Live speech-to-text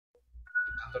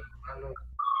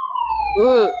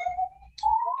Good.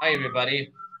 Hi,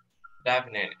 everybody. Good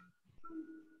afternoon.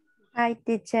 Hi,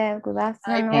 teacher. Good Hi,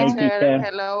 afternoon. teacher.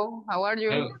 Hello. How are you?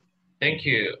 Hello. Thank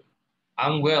you.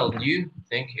 I'm well. You?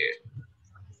 Thank you.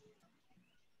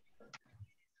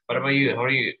 What about you? How are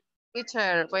you?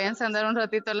 Teacher, voy a encender un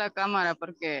ratito la cámara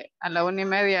porque a la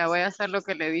 1:30 voy a hacer lo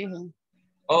que le dije.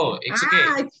 Oh, it's okay.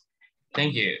 Ah,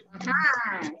 Thank you.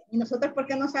 ajá. ¿Y nosotros por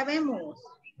qué no sabemos?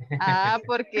 Ah,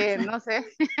 porque no sé.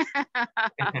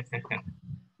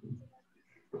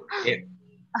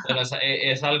 Bueno,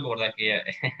 es algo, ¿verdad? Que ya...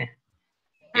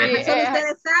 Ajá, solo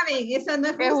ustedes saben, eso no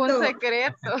es Es un justo.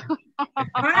 secreto.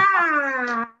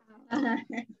 Ah.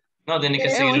 No, tiene que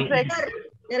Es seguir un un, secreto.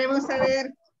 Queremos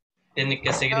saber. tiene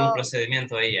que seguir un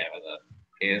procedimiento ella, ¿verdad?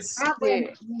 Que es Ah, bueno.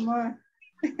 ni modo.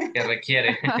 que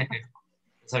requiere.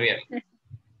 Está bien.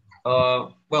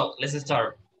 Well, let's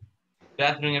start. Good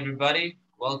afternoon, everybody.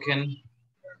 Welcome.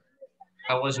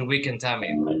 How was your weekend, Tammy?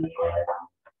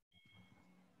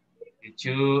 Did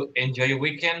you enjoy your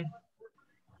weekend?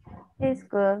 It's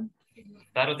good.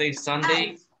 Saturday,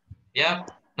 Sunday? Yeah,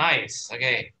 nice.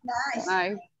 Okay.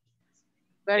 Nice.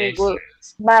 Very Excellent.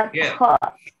 good. But Good.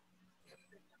 hot.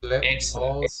 Slept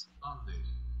Excellent. all Sunday.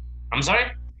 I'm sorry?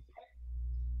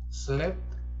 Slept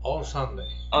all Sunday.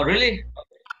 Oh, really?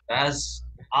 That's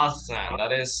awesome.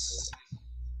 That's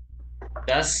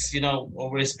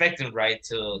what we're expecting, right?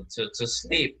 To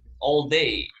sleep all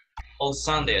day, all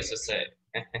Sunday, as I said.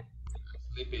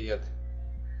 Sleepy yet.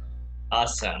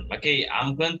 Awesome. Okay,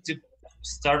 I'm going to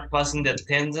start passing the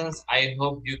attendance. I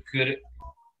hope you could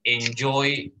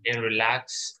enjoy and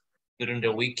relax during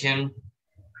the weekend.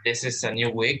 This is a new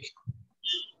week,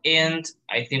 and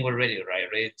I think we're ready, right?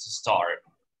 Ready to start.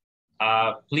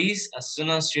 Please, as soon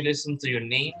as you listen to your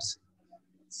names,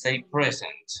 say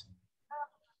present.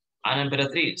 Ana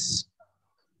Emperatriz.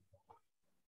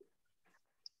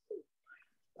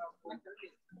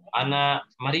 Ana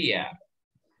María.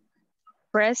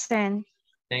 Present.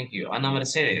 Thank you. Ana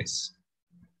Mercedes.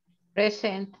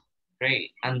 Present.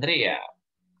 Great. Andrea.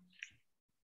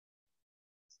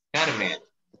 Carmen.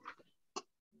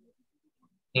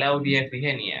 Claudia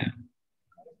Efigenia.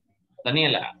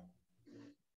 Daniela.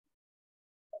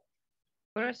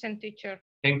 Present, teacher.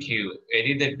 Thank you.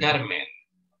 Edith del Carmen.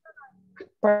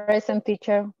 Present,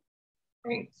 teacher.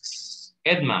 Thanks.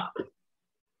 Edma.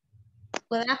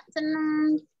 Good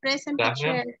afternoon, present Good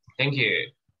afternoon. teacher. Thank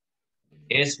you.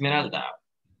 Esmeralda.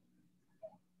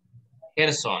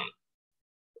 Gerson.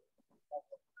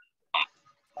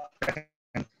 Thank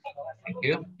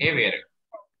you. Ever.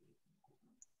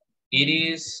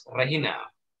 Iris Regina.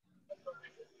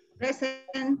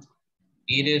 Present.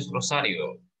 Iris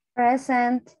Rosario.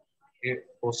 Present.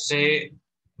 José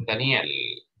Daniel.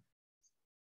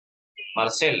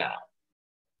 Marcela.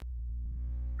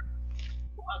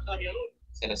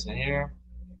 Marcela's in here.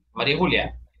 María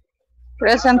Julia.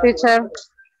 Present, teacher.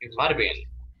 Marvin.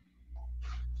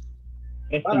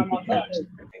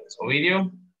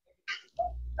 Ovidio.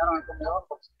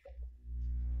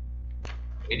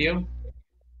 Ovidio.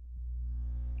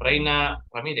 Reina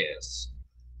Ramírez.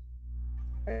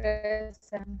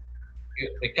 Present.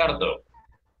 Ricardo.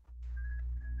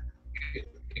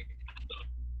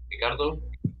 Ricardo.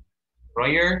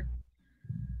 Roger.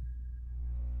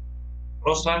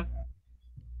 Rosa.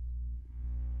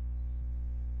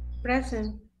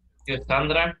 Present.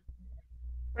 Sandra.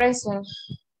 Present.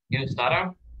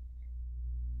 Sara.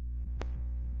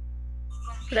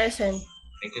 Present.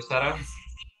 Thank you, Sara.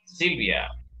 Silvia.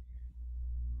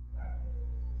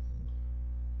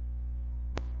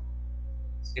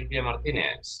 Silvia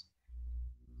Martínez.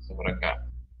 Está por acá.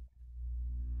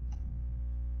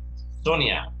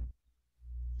 Sonia.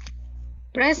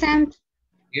 Present.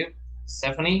 Good.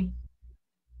 Stephanie.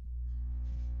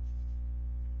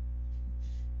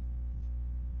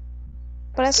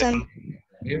 Present.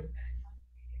 Good.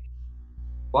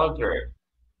 Walter.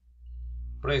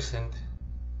 Present.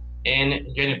 And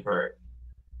Jennifer.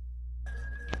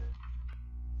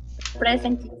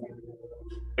 Present.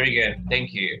 Very good.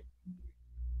 Thank you.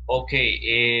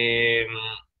 Okay.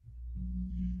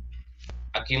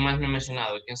 ¿A quién más me he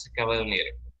mencionado? ¿Quién se acaba de unir?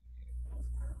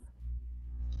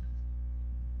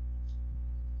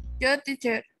 Yo,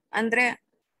 teacher. Andrea.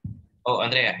 Oh,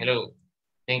 Andrea. Hello.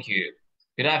 Thank you.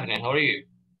 Good afternoon. How are you?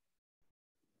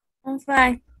 I'm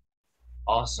fine.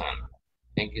 Awesome.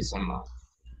 Thank you so much.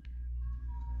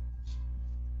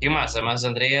 ¿Quién más? Además de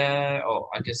Andrea. Oh,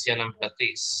 aquí sí Ana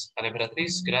Emperatriz. Ana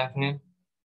Emperatriz, good afternoon.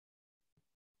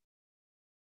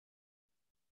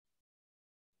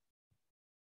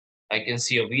 I can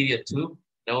see a video too.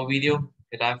 No video.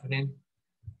 Good afternoon.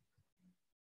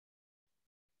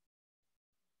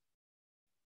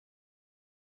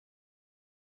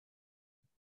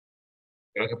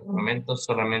 Creo que por el momento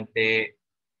solamente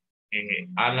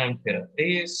Ana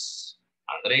Emperatriz,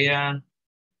 Andrea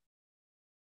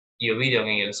y Ovidio han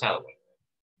ingresado.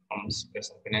 Vamos a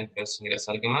estar pendientes si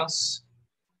ingresa alguien más.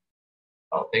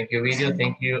 Oh, thank you, Ovidio.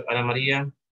 Thank you, Ana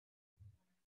María.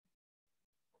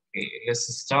 Okay, let's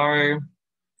start.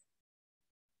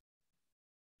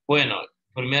 Bueno,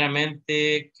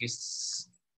 primeramente quise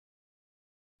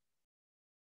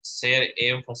hacer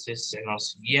énfasis en lo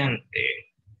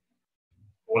siguiente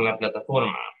con la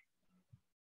plataforma.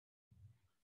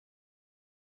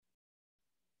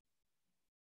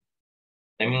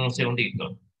 Dame un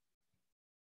segundito.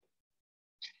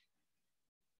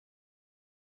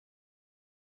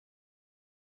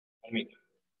 Permítame.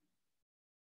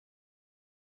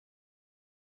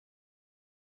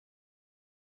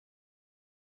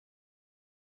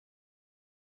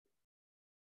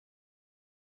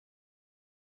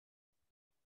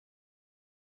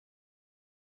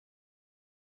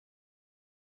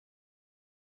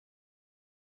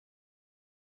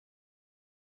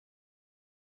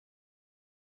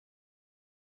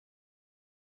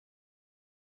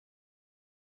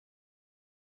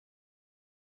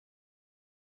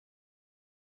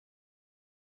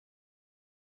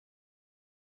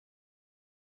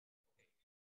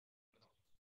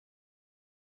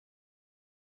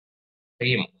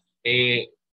 Seguimos.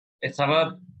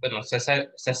 Bueno, se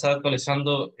está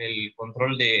actualizando el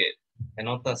control de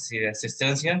notas y de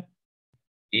asistencia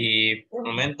y por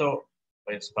el momento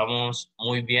pues vamos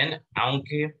muy bien,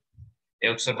 aunque he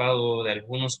observado de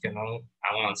algunos que no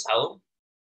han avanzado.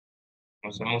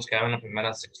 Nos hemos quedado en la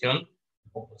primera sección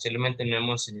o posiblemente no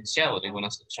hemos iniciado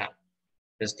ninguna sección.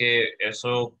 Es que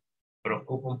eso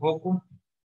preocupa un poco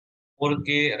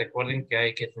porque recuerden que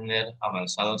hay que tener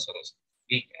avanzados se los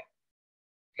certifica.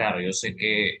 Claro, yo sé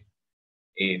que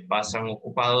pasan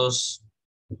ocupados,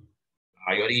 la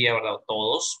mayoría, ¿verdad?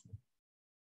 Todos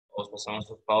pasamos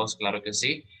ocupados, claro que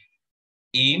sí,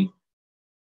 y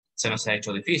se nos ha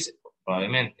hecho difícil,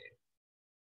 probablemente,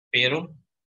 pero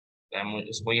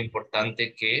es muy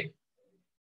importante que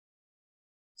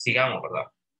sigamos,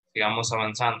 ¿verdad? Sigamos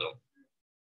avanzando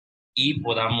y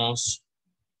podamos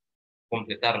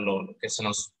completar lo que se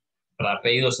nos ha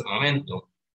pedido hasta el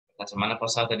momento. La semana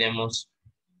pasada teníamos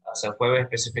hasta el jueves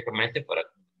específicamente para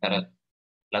completar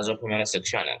las dos primeras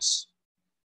secciones.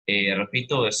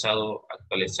 Repito, he estado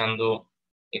actualizando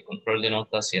el control de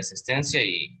notas y asistencia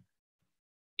y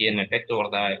en efecto,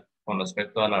 ¿verdad? Con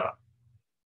respecto a la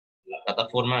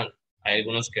plataforma, hay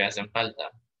algunos que hacen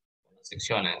falta, las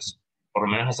secciones, por lo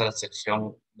menos hasta la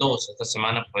sección 2. Esta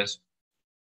semana, pues,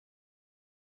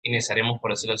 iniciaremos,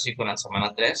 por decirlo así, con la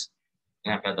semana 3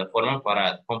 en la plataforma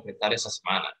para completar esa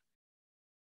semana.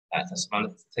 Esta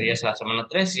semana sería la semana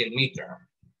 3 y el midterm.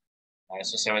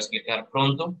 Eso se va a explicar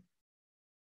pronto,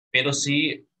 pero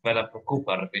sí me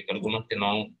preocupa, repito, algunos que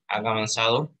no han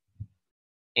avanzado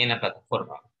en la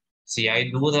plataforma. Si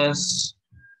hay dudas,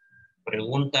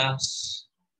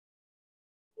 preguntas,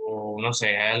 o no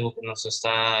sé, hay algo que nos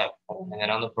está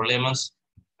generando problemas,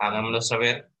 háganmelo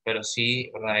saber, pero sí,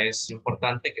 ¿verdad? Es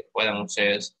importante que puedan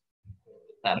ustedes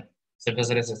completar. Siempre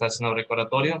se les está haciendo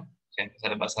recordatorio, siempre se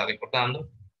les va a estar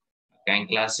recordando acá en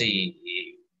clase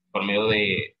y por medio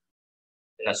de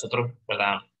las otras,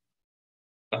 ¿verdad?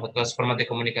 Las otras formas de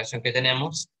comunicación que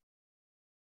tenemos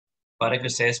para que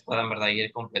ustedes puedan, ¿verdad?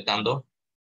 Ir completando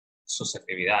sus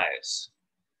actividades.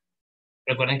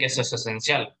 Recuerden que eso es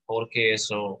esencial porque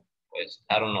eso, pues,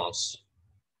 claro, nos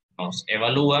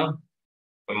evalúa.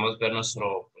 Podemos ver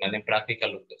nuestro poner en práctica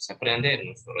lo que se aprende,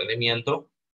 nuestro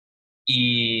rendimiento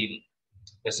y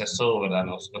pues eso, ¿verdad?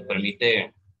 Nos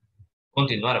permite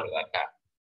continuar, ¿verdad? Acá,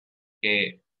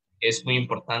 que es muy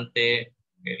importante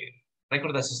el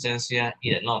récord de asistencia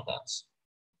y de notas.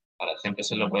 Para siempre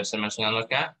se lo voy a estar mencionando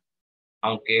acá,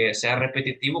 aunque sea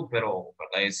repetitivo, pero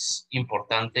 ¿verdad? Es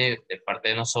importante de parte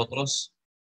de nosotros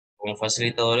como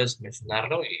facilitadores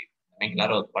mencionarlo y también,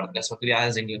 claro, parte de las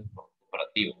autoridades de inglés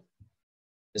corporativo.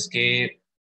 Es que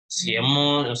si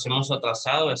nos hemos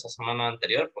atrasado esta semana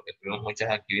anterior porque tuvimos muchas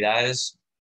actividades,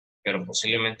 pero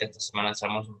posiblemente esta semana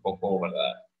estamos un poco,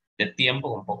 ¿verdad? De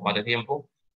tiempo, un poco más de tiempo.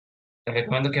 Les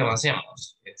recomiendo que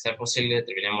avancemos. De ser posible,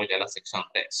 terminemos ya la sección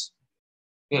 3.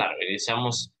 Claro,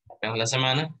 iniciamos apenas la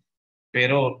semana,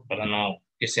 pero para no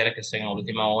quisiera que sea en la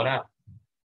última hora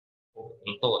o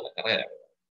en toda la carrera.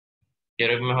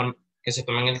 Quiero que mejor que se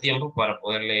tomen el tiempo para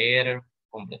poder leer,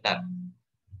 completar.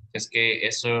 Es que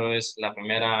eso es la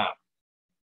primera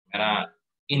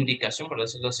indicación, por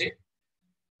decirlo así,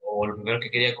 o lo primero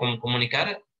que quería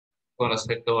comunicar con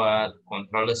respecto al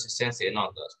control de asistencia y de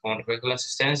notas. Con respecto a la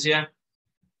asistencia,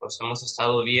 pues hemos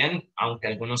estado bien, aunque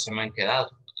algunos se me han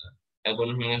quedado.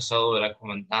 algunos me han estado, ¿verdad?,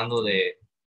 comentando de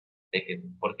que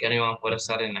por qué no iban a poder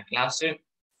estar en la clase.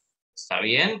 Está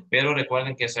bien, pero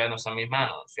recuerden que eso ya no está en mis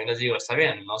manos. Yo les digo, está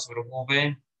bien, no se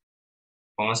preocupen,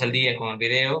 pónganse al día con el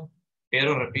video,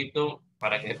 pero repito,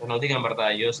 para que después no digan,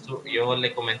 ¿verdad? Yo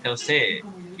le comenté a usted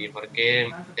y por qué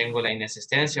tengo la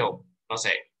inasistencia o no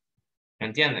sé, ¿me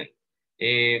entienden?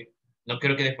 No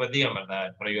quiero que después digan,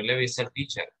 ¿verdad? Pero yo le avisé al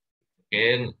teacher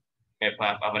que él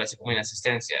aparece como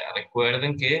inasistencia.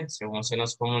 Recuerden que, según se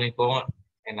nos comunicó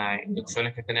en las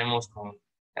instrucciones que tenemos con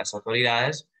las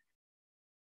autoridades,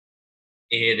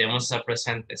 debemos estar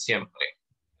presentes siempre,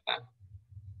 ¿verdad?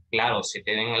 Claro, si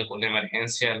tienen alguna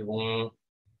emergencia, algo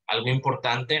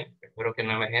importante, espero que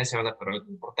no emergencia, ¿verdad? Pero algo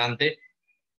importante,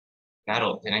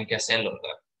 claro, tienen que hacerlo,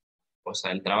 ¿verdad? O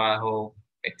sea, el trabajo,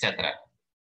 etcétera.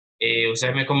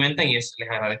 Ustedes me comentan y les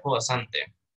agradezco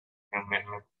bastante.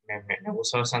 Me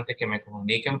gusta bastante que me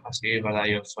comuniquen, así, ¿verdad?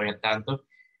 Yo soy al tanto.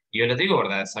 Y yo les digo,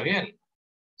 ¿verdad? Está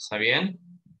bien,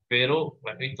 pero,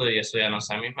 repito, y eso ya no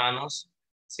está en mis manos.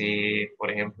 Si,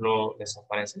 por ejemplo,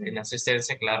 desaparece la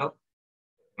inasistencia, claro,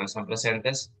 no están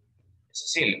presentes, eso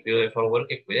sí, les pido de favor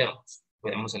que cuidemos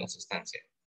de la asistencia.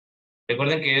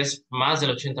 Recuerden que es más del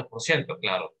 80%,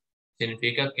 claro.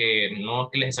 Significa que no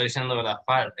que les estoy diciendo de la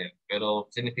falten, pero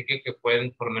significa que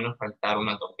pueden por lo menos faltar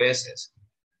unas 2 veces.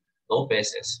 2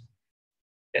 veces.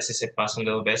 Ya si se pasan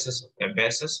de 2 veces o 3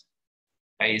 veces,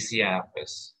 ahí sí ya,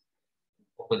 pues, un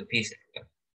poco difícil, ¿verdad?,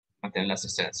 mantener la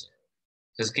asistencia.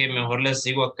 Entonces, que mejor les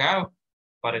digo acá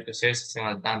para que ustedes estén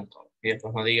al tanto. Y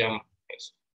después no digan,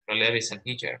 pues, no le avisa al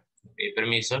teacher, pide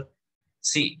permiso.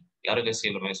 Sí, claro que sí,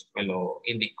 me lo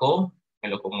indicó, me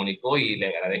lo comunicó y le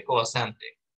agradezco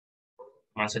bastante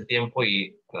tomarse el tiempo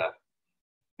y, ¿verdad?,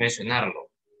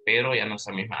 mencionarlo, pero ya no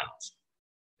está en mis manos.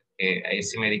 Ahí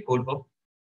sí me disculpo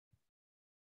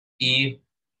y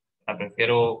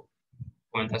prefiero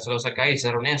comentárselos acá y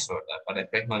ser honesto, ¿verdad? Para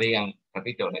después no digan,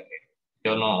 repito, ¿verdad?, que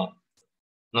yo no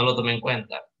lo tomé en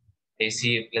cuenta. Ahí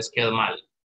sí les quedó mal.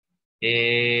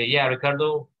 Yeah,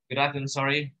 Ricardo, good afternoon,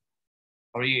 sorry.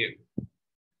 How are you?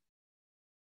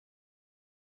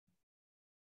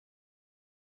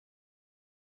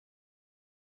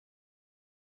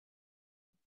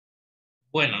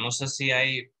 Bueno, no sé si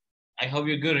I hope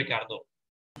you're good, Ricardo.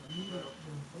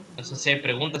 No sé si hay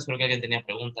preguntas, creo que alguien tenía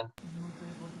preguntas.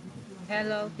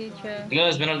 Hello, teacher. Hello,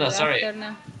 Esmeralda, Good sorry.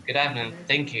 afternoon. Good afternoon,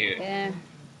 thank you.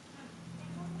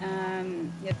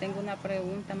 Yo tengo una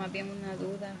pregunta, más bien una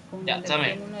duda. Con la Ya, lección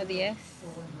dame. 1.10.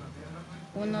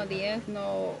 1.10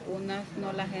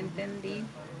 no las entendí.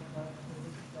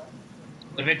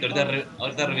 Perfecto,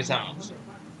 ahorita revisamos.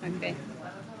 Ok,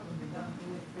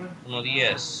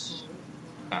 1.10.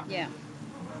 Ah, ya.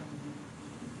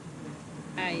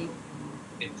 Ahí.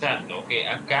 exacto, ok.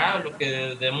 Acá lo que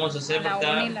debemos hacer, La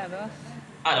 1 y ¿verdad? la 2.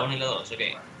 Ah, la 1 y la 2, ok.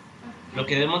 Lo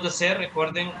que debemos de hacer,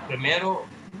 recuerden, primero,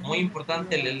 muy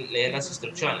importante, leer las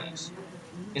instrucciones.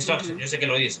 Instructions, yo sé que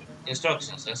lo dice.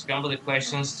 Instructions, unscramble the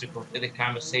questions to complete the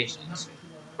conversations.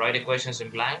 Write the questions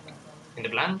in the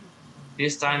blank.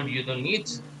 This time you don't need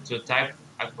to type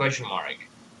a question mark.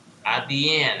 At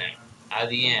the end, at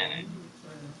the end.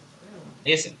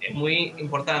 Es muy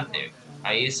importante.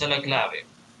 Ahí está la clave.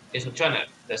 Instrucciones,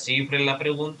 descifre las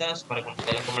preguntas para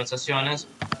completar las conversaciones.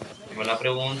 Escribe la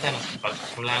pregunta en los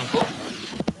espacios en blanco.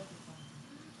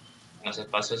 En los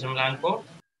espacios en blanco.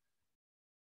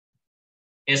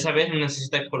 Esa vez no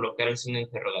necesita colocar el signo de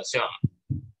interrogación.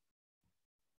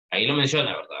 Ahí lo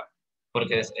menciona, ¿verdad?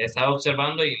 Porque estaba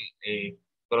observando y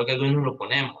creo que algunos lo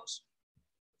ponemos.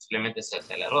 Simplemente se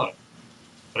hace el error.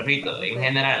 Repito, en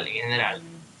general.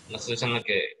 No estoy diciendo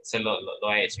que se lo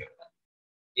ha hecho, ¿verdad?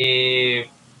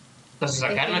 Entonces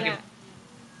acá no hay que...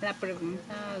 La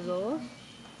pregunta 2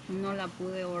 no la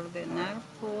pude ordenar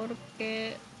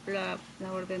porque la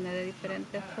ordené de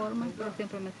diferentes formas, pero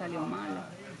siempre me salió mala.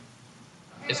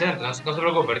 Excelente, no se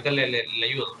preocupe, ahorita le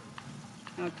ayudo.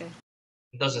 Ok.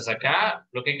 Entonces acá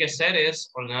lo que hay que hacer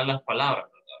es ordenar las palabras,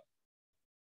 ¿verdad?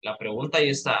 La pregunta ahí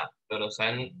está, pero está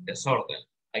en desorden.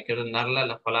 Hay que ordenar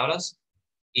las palabras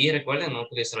y recuerden no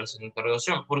utilizar el signo de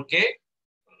interrogación. ¿Por qué?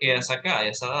 Porque ya está acá, ya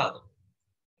está dado.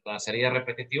 Sería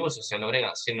repetitivo si se lo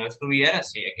agrega. Si no estuviera,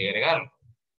 sí hay que agregarlo.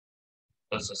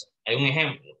 Entonces, hay un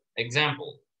ejemplo.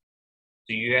 Example.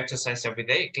 Do you exercise every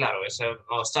day? Claro, eso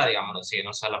no está, digamos así,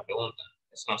 no está la pregunta.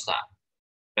 Eso no está.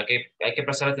 Lo que hay que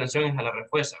prestar atención es a la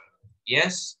respuesta.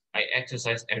 Yes, I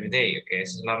exercise every day. Ok,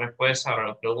 esa es la respuesta. Ahora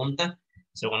la pregunta,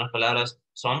 según las palabras,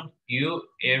 son you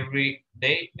every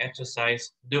day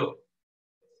exercise do.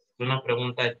 Es una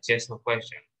pregunta, just no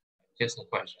question. Just no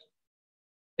question.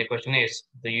 The question is,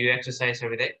 do you exercise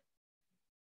every day?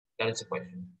 That is the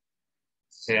question.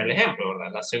 Sería el ejemplo,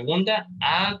 ¿verdad? La segunda,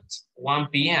 at 1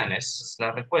 p.m. Es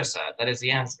la respuesta. That is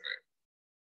the answer.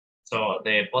 So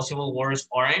the possible words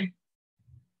are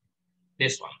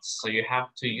these ones. So you have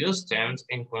to use them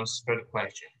in construct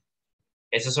question.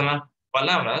 Esas son las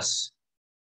palabras.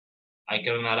 Hay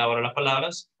que ordenar ahora las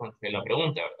palabras con la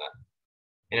pregunta, ¿verdad?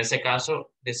 En este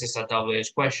caso, this is a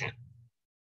WH question.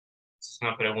 Es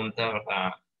una pregunta,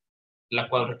 ¿verdad? La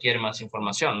cual requiere más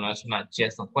información, no es una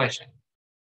yes no question.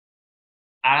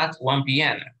 At 1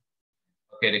 p.m.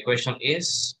 Okay, the question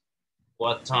is,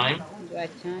 what time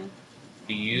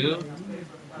do you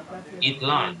eat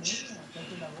lunch?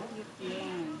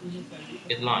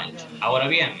 Eat lunch. Ahora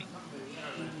bien,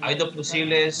 hay dos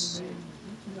posibles,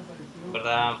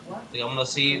 ¿verdad? Digámoslo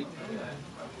así,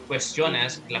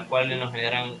 cuestiones las cuales nos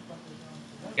generan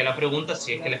que la pregunta,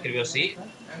 si es que la escribió así,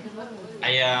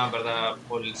 haya, ¿verdad?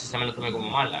 Por el sistema lo tome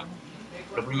como mala.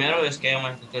 Lo primero es que haya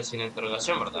una escritura sin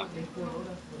interrogación, ¿verdad?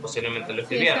 Posiblemente lo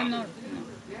escribieron.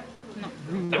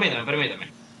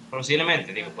 Permítame.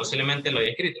 Posiblemente lo haya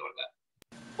escrito, ¿verdad?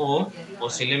 O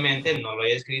posiblemente no lo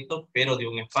haya escrito, pero de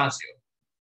un espacio.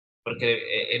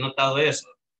 Porque he notado eso.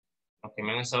 Porque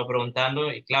me han estado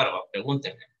preguntando, y claro,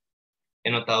 pregúntenme.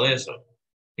 He notado eso.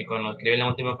 Que cuando escribe la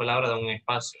última palabra da un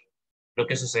espacio. Lo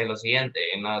que sucede es lo siguiente.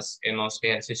 En los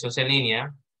ejercicios en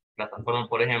línea, plataforma,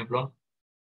 por ejemplo,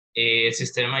 el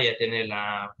sistema ya tiene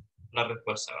la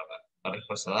respuesta, ¿verdad? La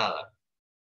respuesta dada.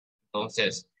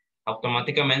 Entonces,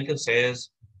 automáticamente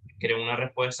ustedes crean una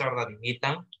respuesta, ¿verdad?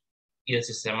 Digitan y el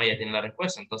sistema ya tiene la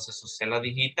respuesta. Entonces, usted la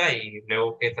digita y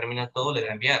luego que termina todo le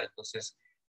da enviar. Entonces,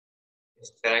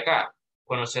 usted acá,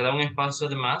 cuando se da un espacio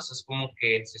de más, es como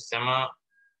que el sistema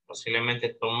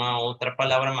posiblemente toma otra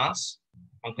palabra más,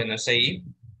 aunque no es ahí,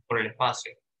 por el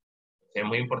espacio. Es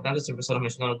muy importante, siempre se lo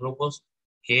menciono a los grupos,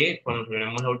 que cuando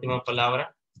tenemos la última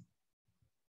palabra,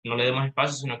 no le demos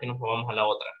espacio, sino que nos movamos a la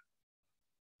otra.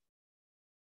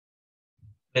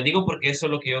 Les digo porque eso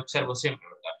es lo que yo observo siempre,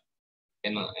 ¿verdad?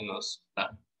 En los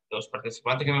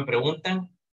participantes que me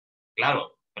preguntan,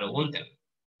 claro, pregunten.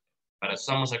 Para eso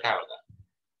estamos acá, ¿verdad?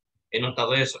 He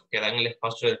notado eso, que dan el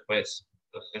espacio después.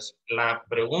 Entonces, la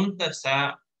pregunta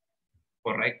está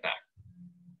correcta,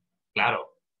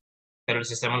 claro, pero el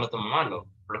sistema lo toma malo,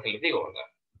 por lo que les digo, ¿verdad?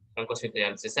 Son cositas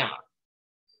del sistema,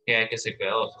 que hay que ser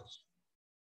cuidadosos.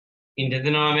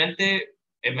 Intenten nuevamente,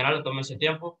 Esmeralda, tómense el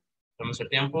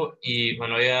tiempo, y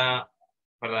bueno, ya,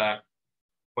 ¿verdad?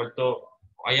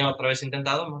 Haya otra vez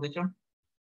intentado, hemos dicho, a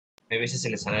veces se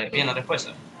les sale bien la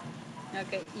respuesta.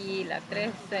 Ok, y la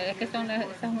 3, es que son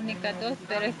esas únicas dos,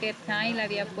 pero es que time la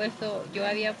había puesto, yo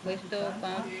había puesto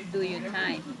do you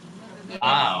time.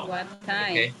 What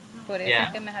time. Okay. Por eso es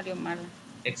que me salió mal.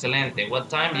 Excelente. What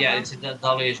time? Yeah, it's the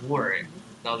WH word.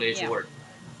 Word.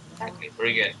 Okay,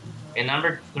 very good. And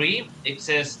number 3, it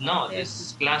says, no,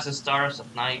 this class starts at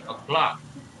 9 o'clock.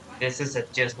 This is a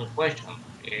just no question.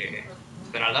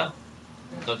 Esmeralda?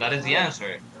 So that is the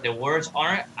answer. The words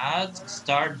are at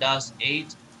start does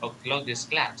 8 o'clock this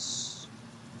class.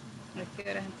 ¿A qué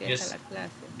horas empieza la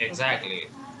clase? Exactly.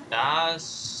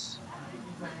 Does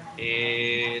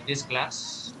this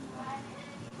class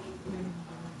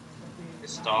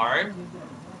start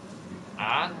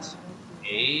at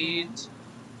 8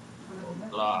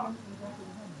 o'clock?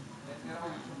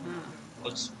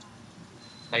 Looks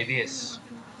like this.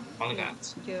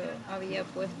 Yo había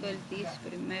puesto el this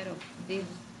primero. This.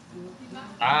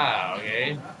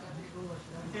 Okay.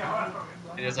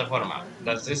 De esa forma.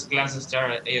 Does this class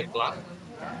start at 8 o'clock?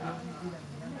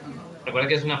 Recuerda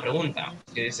que es una pregunta.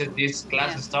 Si dice this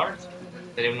class starts,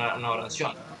 sería una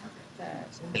oración.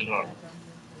 El error.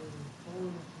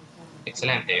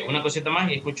 Excelente. Una cosita más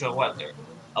y escucho a Walter.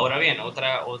 Ahora bien,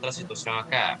 otra situación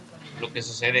acá. Lo que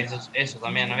sucede es eso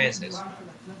también a veces.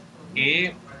 Y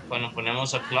cuando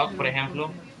ponemos a clock, por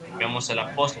ejemplo, vemos el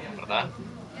apóstrofe, ¿verdad?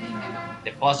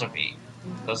 The apostrophe.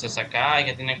 Entonces acá hay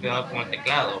que tener cuidado con el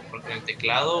teclado, porque en el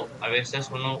teclado a veces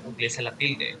uno utiliza la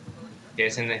tilde, que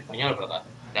es en español, ¿verdad?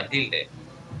 La tilde.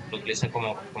 Lo utilizan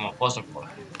como apóstrofo,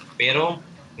 pero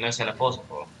no es el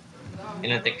apóstrofo.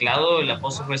 En el teclado el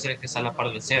apóstrofo es el que está a la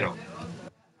par del cero,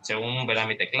 según verá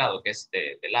mi teclado, que es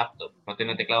de laptop. No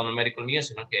tiene teclado numérico el mío,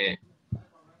 sino que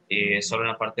solo en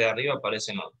la parte de arriba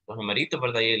aparecen los numeritos,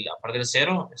 ¿verdad? Y en la parte del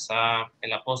cero está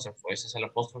el apóstrofo. Ese es el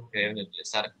apóstrofo que deben de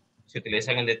utilizar. Si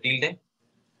utilizan el de tilde,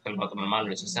 se lo va a tomar mal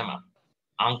el sistema.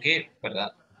 Aunque,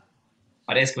 ¿verdad?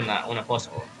 Parezca un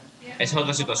apóstrofo. Esa es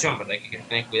otra situación, ¿verdad? Que hay que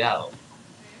tener cuidado.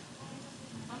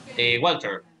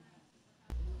 Walter.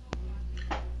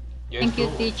 Thank you,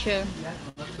 teacher.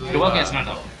 Yo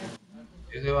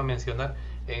iba a mencionar,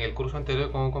 en el curso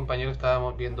anterior con un compañero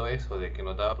estábamos viendo eso, de que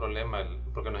nos daba problema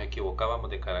porque nos equivocábamos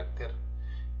de carácter.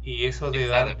 Y eso de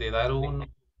dar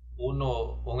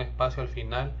un espacio al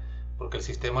final, porque el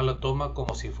sistema lo toma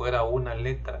como si fuera una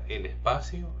letra. El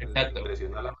espacio, el Exacto,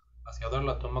 presionar el espaciador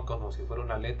lo toma como si fuera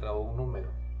una letra o un número.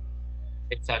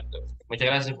 exacto. Muchas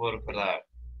gracias por, ¿verdad?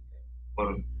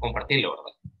 Por compartirlo,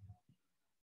 ¿verdad?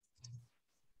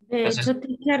 De Entonces, hecho,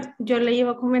 teacher, yo le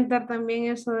iba a comentar también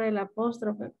eso del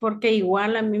apóstrofe, porque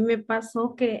igual a mí me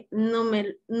pasó que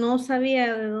no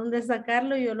sabía de dónde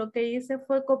sacarlo. Yo lo que hice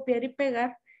fue copiar y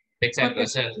pegar, exacto,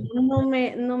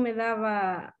 porque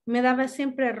me daba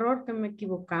siempre error que me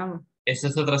equivocaba. esa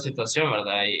es otra situación,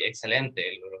 ¿verdad? Y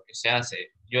excelente lo que se hace.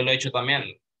 Yo lo he hecho también,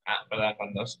 ¿verdad?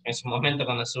 Cuando, en su momento,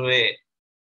 cuando estuve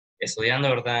estudiando,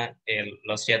 ¿verdad?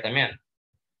 Lo hacía también.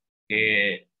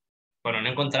 Que, bueno, no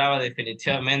encontraba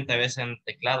definitivamente a veces en el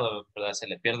teclado, ¿verdad? Se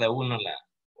le pierde a uno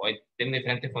o tiene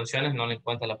diferentes funciones, no le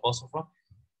encuentra el apóstrofo.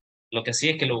 Lo que sí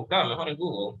es que lo buscaba mejor en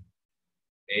Google,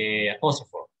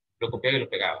 apóstrofo, lo copiaba y lo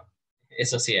pegaba.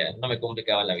 Eso sí, no me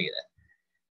complicaba la vida.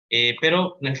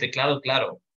 Pero en el teclado,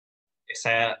 claro,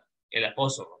 está el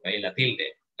apóstrofo y la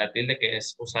tilde que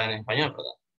es usada en español,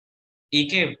 ¿verdad? Y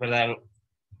que, ¿verdad?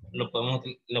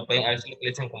 A veces lo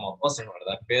utilizan como apóstrofo,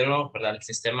 ¿verdad? Pero, ¿verdad? El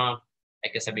sistema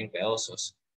hay que ser bien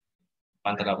cuidadosos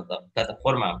ante la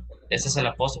plataforma. Ese es el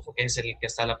apóstrofo que es el que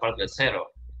está a la parte del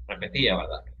cero, repetía,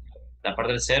 ¿verdad? La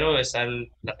parte del cero es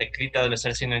la teclita debe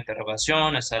ser signo de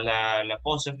interrogación, está la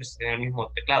apóstrofe, que tiene el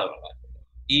mismo teclado, ¿verdad?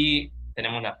 Y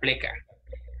tenemos la pleca,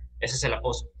 ese es el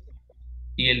apóstrofe.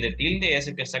 Y el de tilde es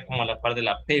el que está como a la par de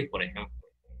la P, por ejemplo,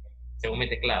 según mi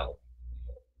teclado.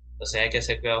 Entonces hay que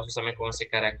ser cuidadosos también con ese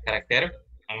carácter,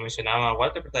 como mencionaba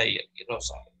Walter, ¿verdad? Y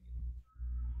Rosa.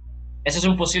 Esas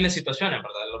son posibles situaciones,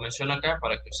 ¿verdad? Lo menciono acá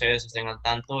para que ustedes estén al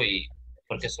tanto y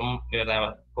porque son, de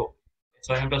verdad,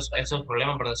 esos ejemplos, esos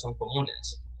problemas, ¿verdad? Son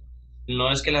comunes.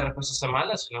 No es que la respuesta sea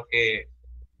mala, sino que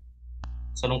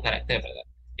son un carácter, ¿verdad?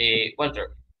 Walter.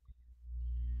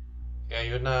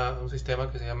 Hay un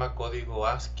sistema que se llama código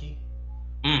ASCII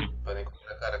Mm, para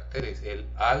encontrar caracteres. El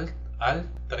Alt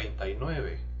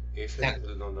 39. Ese es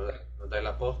exacto, donde da el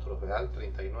apóstrofe, Alt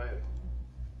 39.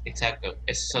 exacto.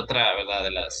 Esa es otra, ¿verdad?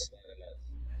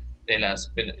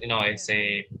 No,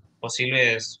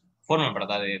 posibles formas,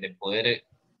 ¿verdad? De poder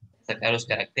sacar los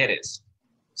caracteres.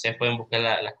 Se pueden buscar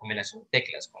la combinación de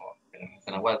teclas, como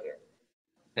menciona Walter.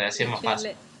 Te así es más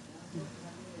Teacher, fácil.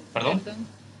 ¿Perdón? perdón,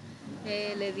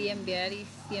 le di enviar y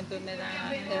siempre me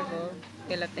da error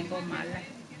que la tengo mala.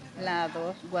 La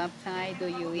 2, what time do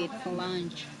you eat for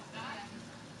lunch?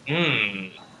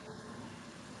 Mm,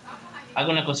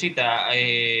 alguna cosita.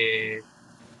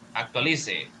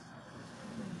 Actualice.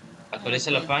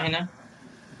 Actualice la Ok. página.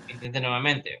 Intente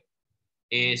nuevamente.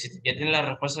 Si ya tiene la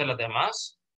respuesta de las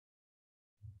demás,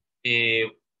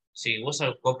 eh, si usa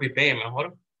el copy y pegue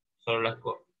mejor, solo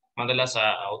mándelas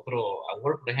a otro, a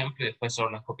Word, por ejemplo, y después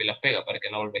solo las copia y las pega para que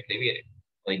no vuelva a escribir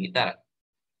o editar.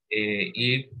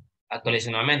 Y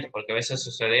actualice nuevamente, porque a veces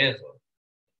sucede eso.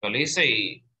 Actualice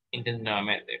y intente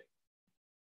nuevamente.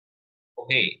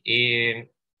 Ok,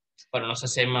 bueno, no sé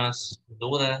si hay más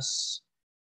dudas,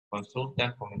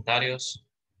 consultas, comentarios.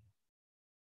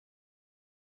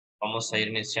 Vamos a ir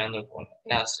iniciando con la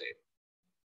clase.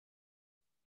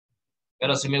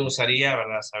 Pero sí me gustaría,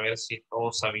 ¿verdad? Saber si todo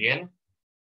está bien.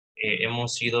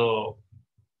 Hemos ido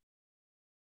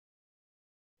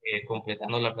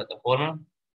completando la plataforma.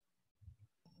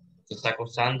 Se está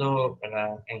costando,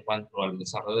 ¿verdad? En cuanto al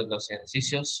desarrollo de los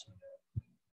ejercicios.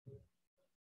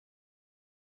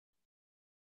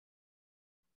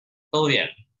 Todo bien.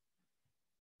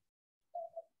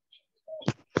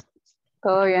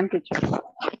 Todo bien, teacher.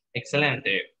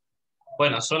 Excelente.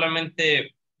 Bueno,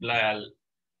 solamente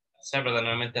hacer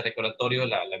verdaderamente recordatorio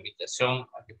la invitación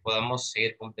a que podamos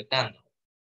seguir completando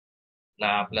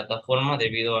la plataforma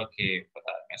debido a que,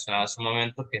 ¿verdad? Mencionaba hace un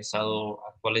momento que he estado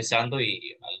actualizando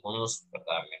y algunos,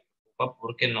 ¿verdad? Me preocupa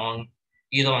porque no han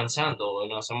ido avanzando,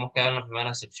 nos hemos quedado en la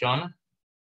primera sección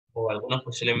o algunos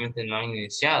posiblemente no han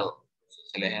iniciado.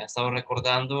 Se les ha estado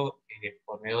recordando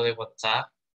por medio de WhatsApp,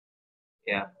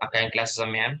 acá en clases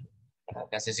también,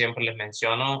 casi siempre les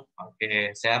menciono,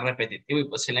 aunque sea repetitivo y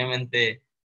posiblemente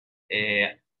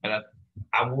 ¿verdad?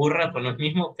 Aburra por lo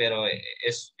mismo, pero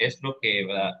es lo que,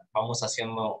 ¿verdad? Vamos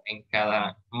haciendo en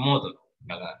cada módulo,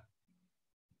 ¿verdad?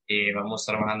 Vamos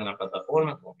trabajando en la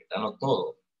plataforma, completando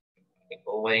todo, que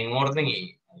todo vaya en orden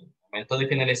y al momento de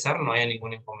finalizar no haya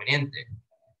ningún inconveniente,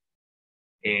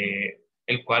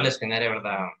 el cual les genere,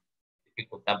 ¿verdad?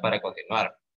 Dificultad para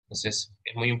continuar. Entonces,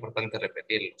 es muy importante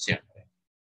repetirlo siempre.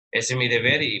 Ese es mi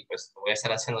deber y pues lo voy a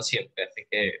estar haciendo siempre, así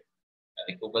que me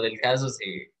disculpo del caso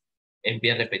si es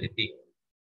bien repetitivo.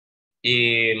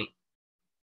 Y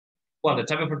well, the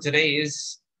topic for today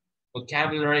is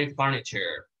vocabulary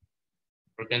furniture.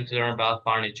 We're going to learn about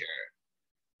furniture.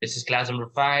 This is class number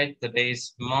 5. Today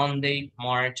is Monday,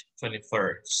 March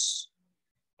 21st.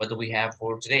 What do we have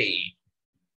for today?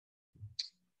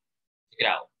 Check it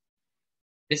out.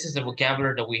 This is the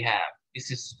vocabulary that we have.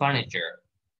 This is furniture.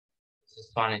 This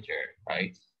is furniture,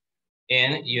 right?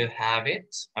 And you have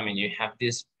it. I mean, you have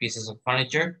these pieces of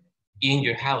furniture in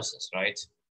your houses, right?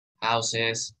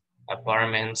 Houses,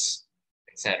 apartments,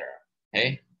 etc.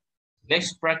 Okay.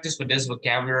 Let's practice with this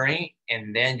vocabulary,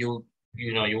 and then you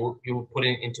put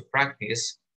it into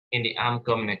practice in the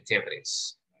upcoming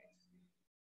activities.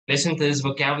 Listen to this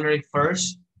vocabulary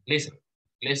first.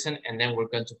 Listen, and then we're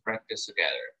going to practice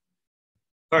together.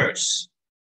 First,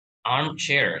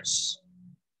 armchairs,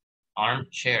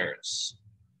 armchairs,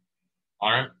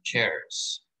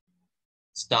 armchairs.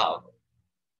 Stop,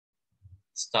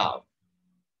 stop,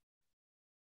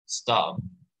 stop.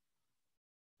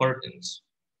 Curtains,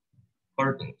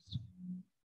 curtains,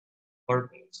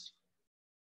 curtains,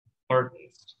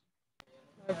 curtains.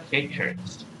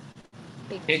 Pictures,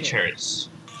 pictures,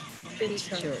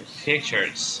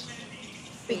 pictures.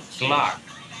 Clock,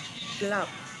 Clock.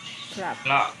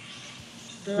 clock.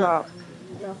 Clock.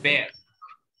 Bed,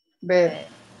 Bed.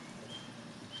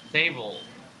 table,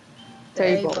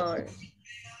 Table.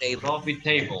 coffee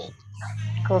table,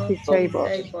 Coffee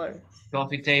table.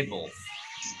 coffee table.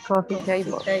 Coffee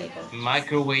table.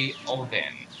 Microwave oven,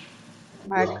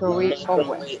 Microwave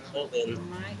oven.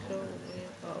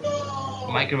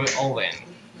 microwave oven.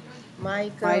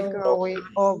 Microwave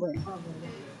oven.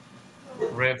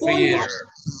 Refrigerator,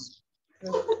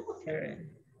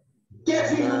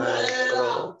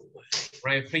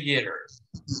 refrigerator,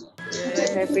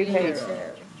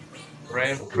 Refrigerator.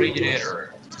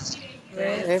 refrigerator,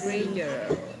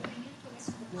 Refrigerator.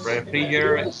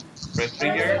 refrigerator,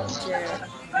 refrigerator.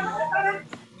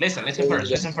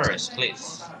 Listen first,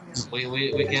 please.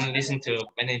 We can listen to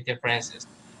many differences.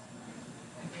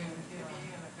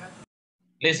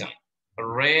 Listen,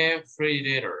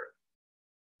 refrigerator,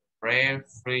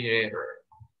 refrigerator,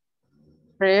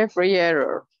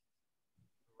 Refrigerator.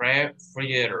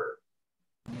 refrigerator,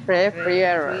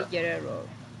 Refrigerator.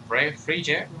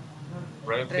 refrigerator,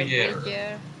 refrigerator,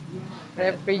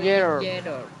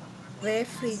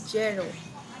 Refrigerator.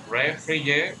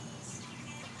 refrigerator.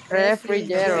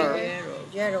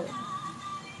 Refrigerator.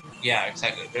 Yeah,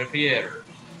 exactly. Refrigerator,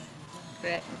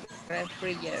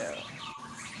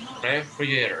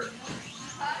 refrigerator.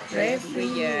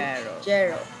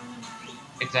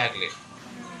 Exactly.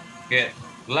 Good.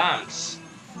 Lamps,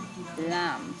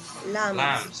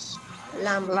 lamps.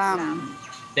 Lamp.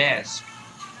 Desk,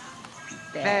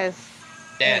 Desk.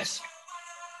 desk.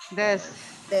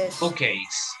 Desk.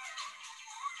 Bookcase,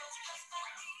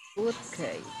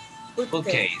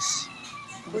 bookcase.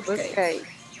 Bookcase.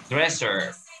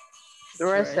 Dresser,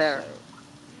 Dresser.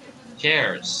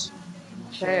 chairs,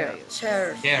 Chair.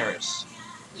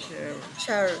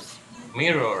 chairs.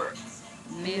 Mirror,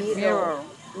 Mirror.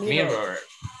 mirror.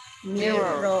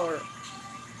 Mirror.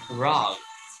 Rug,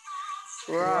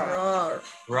 Rug.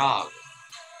 rug.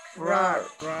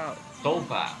 Rug.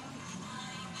 Sofa,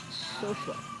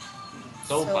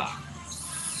 sofa,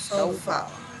 Sofa.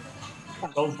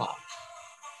 sofa.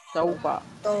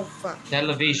 Sofa.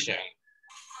 Television,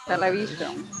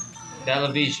 Television.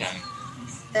 television.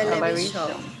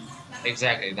 Television.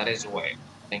 Exactly, that is the way.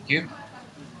 Thank you.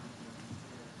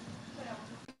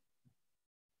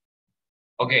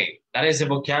 Okay, that is the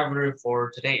vocabulary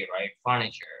for today, right?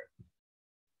 Furniture,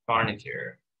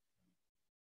 furniture.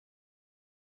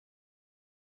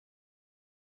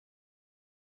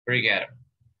 Very good.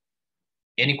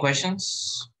 Any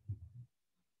questions?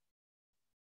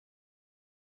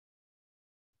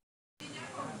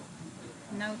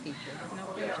 No, teacher, no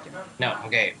question. No,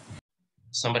 okay.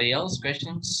 Somebody else,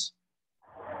 questions?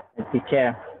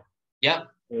 Teacher, Yeah,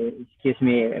 excuse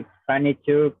me,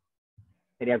 furniture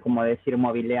sería como decir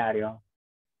mobiliario.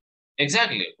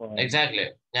 exactly, exactly.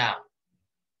 Yeah,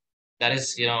 that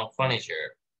is,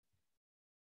 furniture.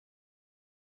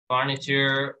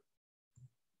 Furniture,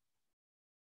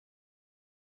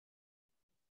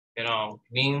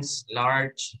 means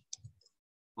large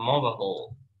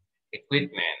mobile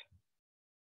equipment.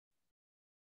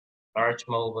 Large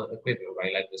mobile equipment,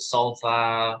 right? Like the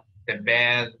sofa, the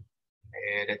bed,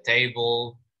 the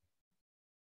table,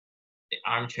 the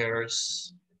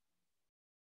armchairs,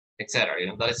 etc.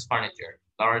 That is furniture,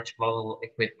 large mobile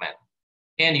equipment.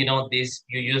 And you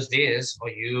use this or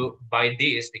you buy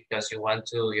this because you want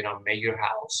to, make your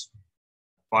house,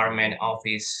 apartment,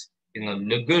 office,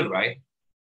 look good, right?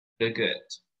 Look good.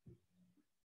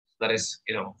 That is,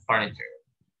 furniture,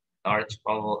 large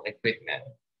mobile equipment.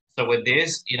 So with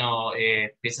this, you know,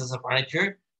 pieces of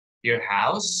furniture, your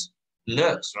house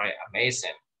looks, right,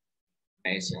 amazing,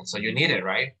 amazing. So you need it,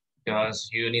 right? Because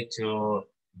you need to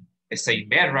stay in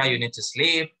bed, right? You need to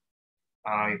sleep.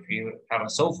 If you have a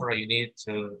sofa, you need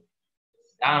to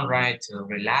sit down, right, to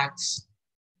relax,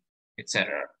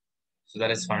 etc. So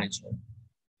that is furniture.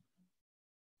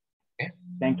 Okay.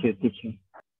 Thank you, teacher.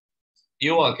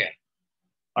 You're welcome.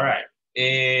 All right.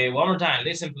 One more time.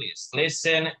 Listen, please.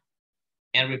 Listen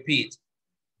and repeat.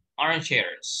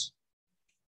 Armchairs.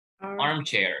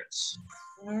 Armchairs.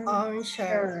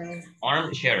 Armchair.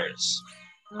 Armchairs.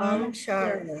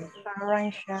 Armchair.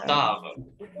 Stove.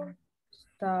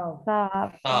 Stove.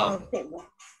 Stove.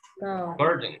 Stove.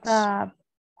 Curtains.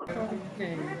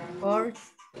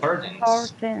 Curtains.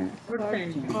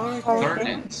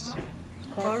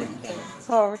 Curtains.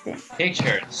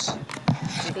 Pictures.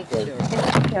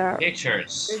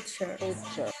 Pictures.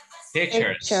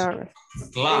 Pictures.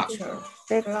 Clock.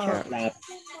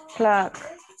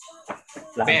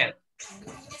 Bed.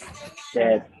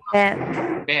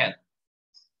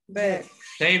 Bed.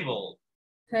 Table.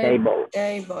 Table.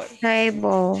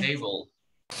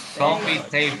 Coffee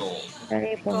table.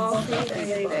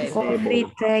 Coffee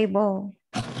table.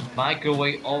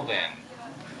 Microwave oven.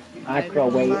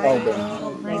 Microwave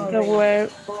oven.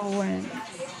 Microwave oven.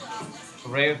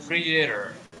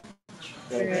 Refrigerator.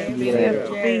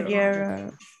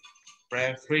 Refrigerator.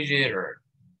 Refrigerator.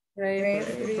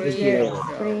 Refrigerator.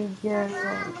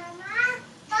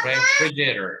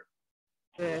 Refrigerator.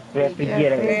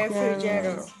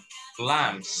 Refrigerator.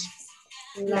 Lamps.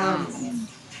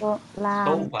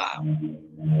 Sofa.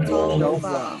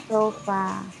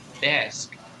 Desk.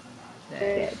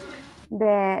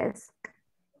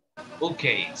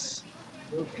 Bookcase.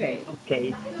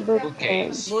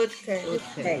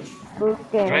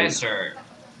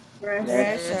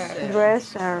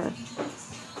 Dresser.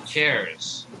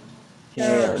 Chairs.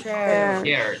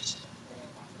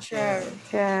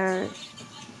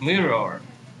 Mirror.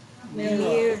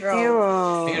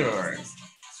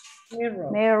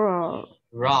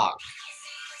 Rug.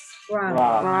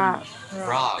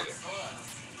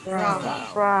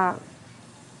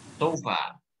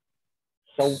 Sofa.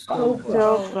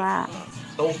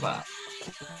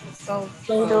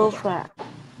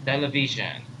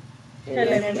 Television.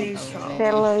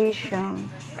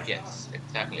 Yes,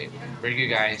 exactly. Very good,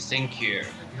 guys. Thank you.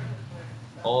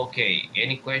 Okay,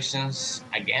 any questions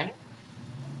again?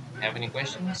 Have any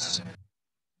questions?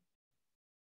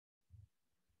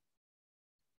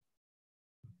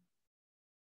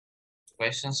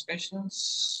 Questions?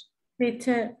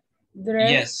 Teacher,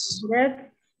 Yes.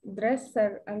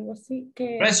 Dresser, algo así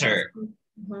que... Dresser.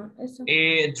 Eso.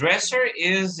 A dresser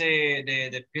is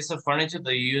the piece of furniture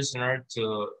that you use in order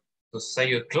to say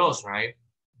your clothes, right?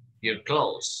 Your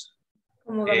clothes.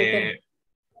 Como gavetero.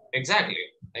 Exactly,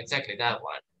 that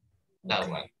one. That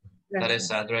one. That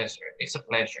is a dresser. It's a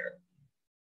pleasure.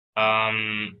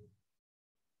 I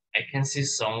can see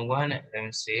someone. Let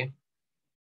me see.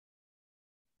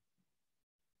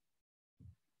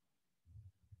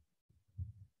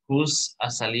 Who's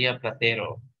Azalía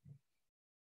Platero?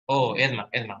 Oh, Edma.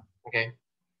 Okay.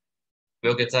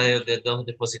 Veo que está de dos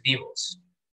dispositivos.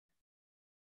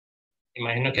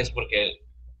 Imagino que es porque...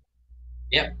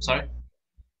 Yeah, sorry.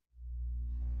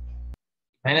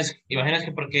 Imagínate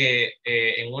que porque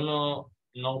en uno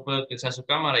no puede utilizar su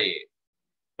cámara y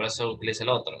por eso utiliza el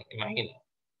otro, imagino.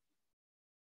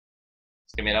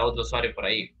 Es que mira otro usuario por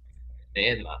ahí, de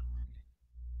Edma.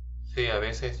 Sí, a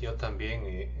veces yo también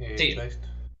he hecho esto.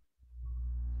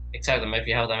 Exacto, me he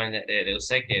fijado también de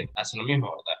usted que hace lo mismo,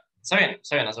 ¿verdad? Está bien,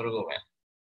 no se preocupe.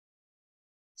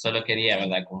 Solo quería,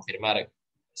 ¿verdad? Confirmar,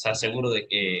 estar seguro de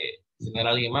que si no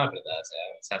era alguien más, ¿verdad?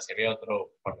 O sea, si había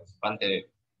otro participante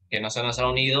que no se nos ha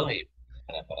unido y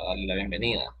para darle la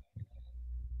bienvenida.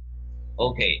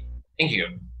 Okay, thank you.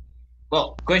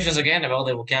 Well, questions again about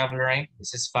the vocabulary.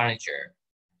 This is furniture.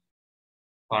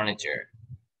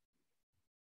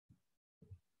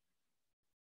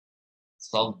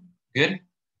 So, good?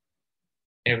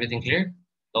 Everything clear?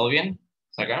 ¿Todo bien?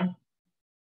 ¿Hasta acá?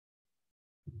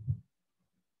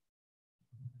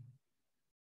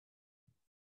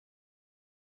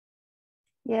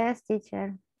 Yes,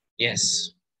 teacher.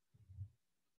 Yes.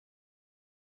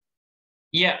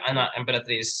 Yeah, Ana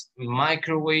Emperatriz.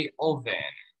 Microwave oven.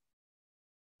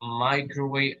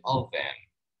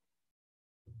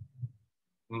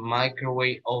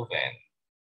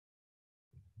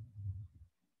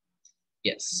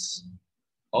 Yes.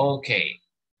 Okay.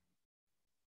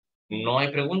 ¿No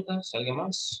hay preguntas? ¿Alguien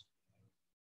más?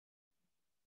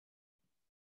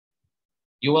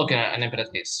 You're welcome, Ana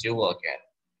Emperatriz. You're welcome.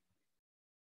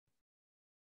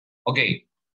 Okay,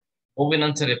 moving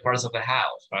on to the parts of the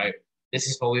house, right? This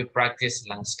is what we practiced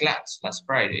last class, last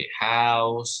Friday.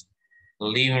 House,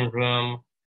 living room,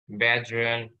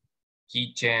 bedroom,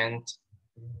 kitchen,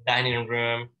 dining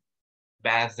room,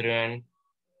 bathroom,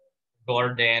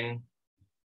 garden,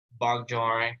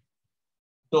 backyard,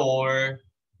 door,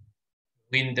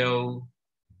 window,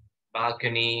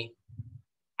 balcony,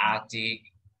 attic,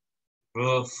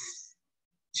 roof,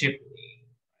 chimney.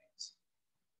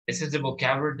 This is the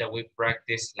vocabulary that we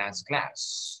practiced last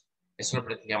class. Eso lo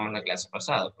practicamos en la clase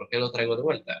pasada. ¿Por qué lo traigo de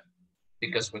vuelta?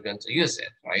 Because we're going to use it,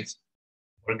 right?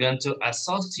 We're going to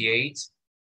associate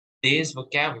this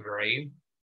vocabulary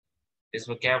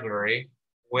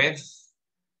with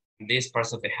these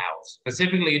parts of the house.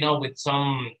 Specifically, you know, with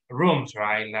some rooms,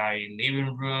 right? Like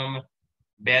living room,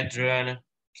 bedroom,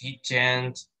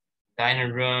 kitchen,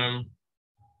 dining room,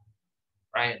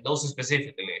 right? Those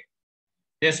specifically.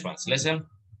 This ones, listen.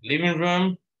 Living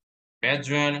room,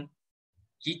 bedroom,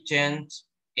 kitchen,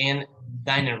 and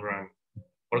dining room.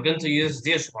 We're going to use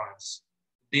these ones,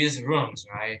 these rooms,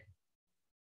 right?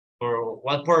 For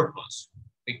what purpose?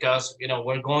 Because, you know,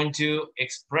 we're going to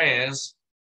express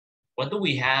what do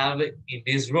we have in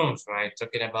these rooms, right?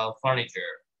 Talking about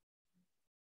furniture.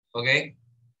 Okay?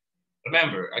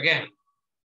 Remember, again,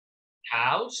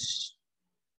 house,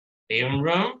 living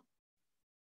room,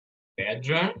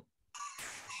 bedroom,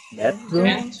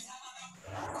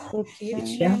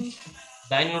 kitchen,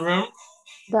 dining room,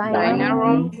 Dining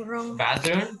room,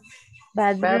 bathroom,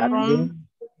 bedroom,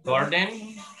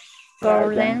 garden,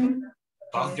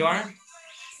 backyard,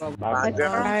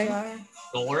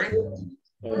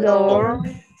 door,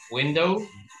 window,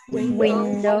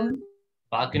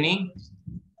 balcony,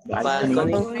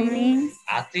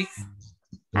 attic,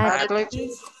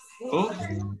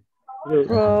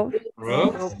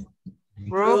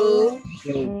 roof,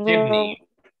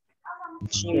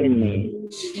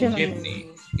 chimney.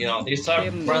 You know, these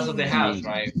are parts of the house,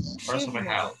 right? Parts of the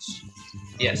house.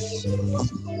 Yes,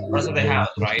 parts of the house,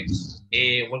 right?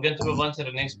 We're going to move on to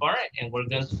the next part, and we're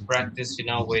going to practice, you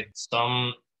know, with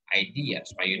some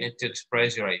ideas, right? You need to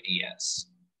express your ideas.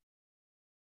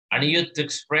 I need you to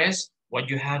express what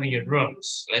you have in your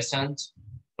rooms. Listen,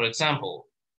 for example,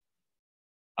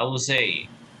 I will say,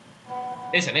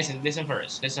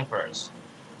 listen first.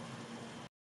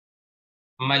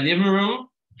 My living room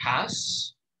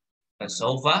has a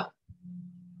sofa,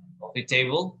 coffee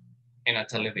table, and a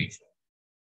television.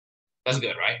 That's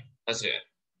good, right? That's good.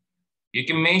 You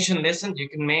can mention, listen, you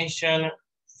can mention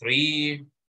 3,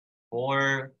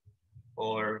 4,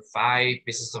 or 5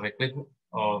 pieces of equipment,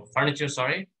 or furniture,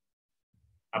 sorry,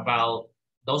 about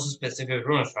those specific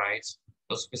rooms, right?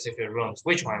 Those specific rooms.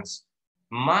 Which ones?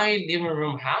 My living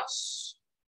room has,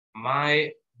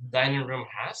 my dining room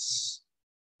has,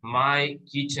 my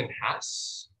kitchen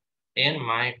has, and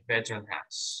my bedroom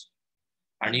has.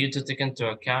 I need you to take into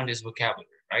account this vocabulary,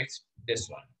 right? This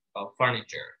one, of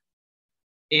furniture.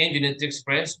 And you need to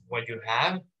express what you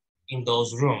have in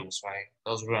those rooms, right?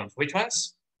 Those rooms. Which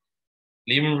ones?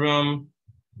 Living room,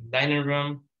 dining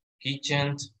room,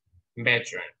 kitchen,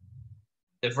 bedroom.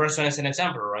 The first one is an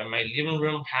example, right? My living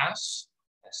room has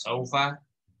a sofa,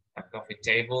 a coffee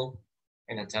table,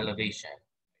 and a television.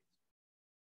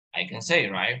 I can say,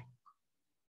 right?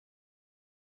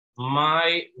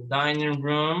 My dining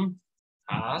room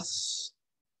has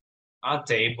a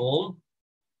table.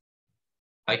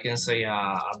 I can say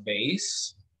a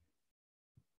base.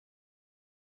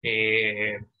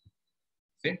 See?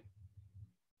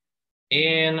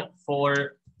 And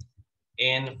four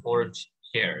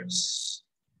chairs.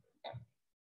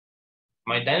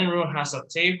 My dining room has a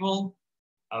table,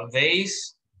 a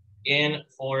vase, and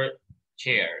 4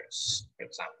 chairs, for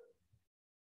example.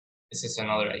 This is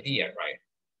another idea, right?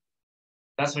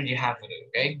 That's what you have to do,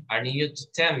 okay? I need you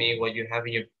to tell me what you have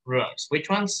in your rooms. Which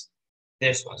ones?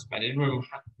 This ones. My living room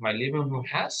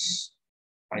has,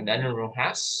 my dining room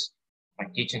has, my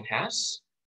kitchen has,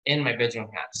 and my bedroom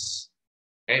has.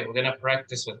 Okay, we're gonna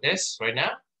practice with this right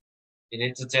now. You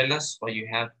need to tell us what you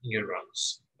have in your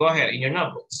rooms. Go ahead, in your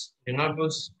notebooks. Your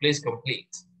notebooks, please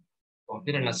complete.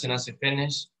 Complete, and as soon as you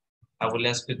finish, I will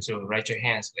ask you to raise your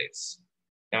hands, please.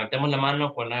 Levantemos la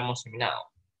mano cuando hemos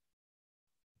terminado.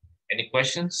 Any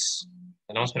questions?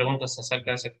 ¿Tenemos preguntas acerca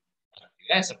de esa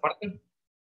actividad, esa parte?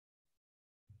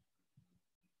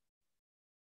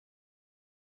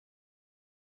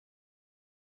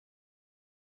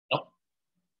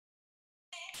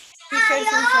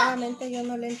 Sinceramente yo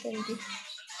no le entendí.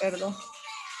 Perdón.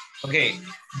 Okay,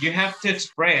 you have to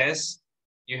express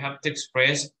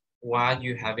what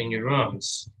you have in your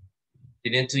rooms.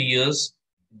 You need to use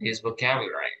this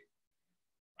vocabulary,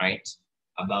 right?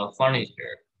 About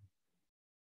furniture.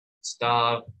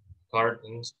 stuff,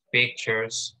 cartons,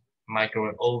 pictures,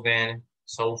 microwave oven,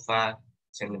 sofa,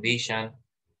 television,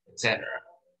 etc.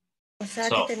 O sea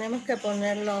que tenemos que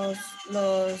poner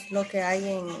lo que hay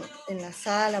en la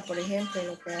sala, por ejemplo,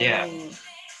 lo que hay en...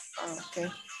 okay.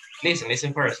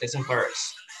 Listen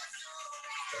first.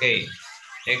 Okay,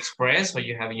 express what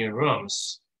you have in your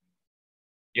rooms.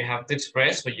 You have to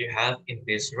express what you have in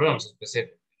these rooms,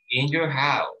 specific. In your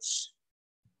house,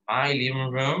 my living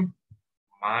room,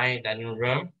 my dining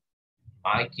room,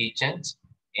 my kitchen,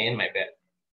 and my bed.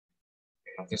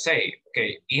 You have to say,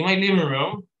 okay, in my living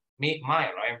room,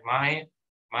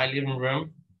 my living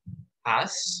room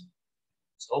has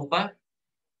sofa,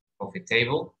 coffee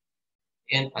table,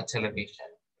 and a television.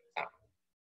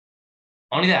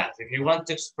 Only that. If you want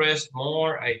to express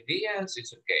more ideas,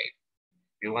 it's okay.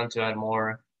 If you want to add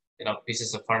more,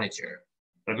 pieces of furniture,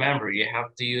 remember you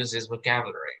have to use this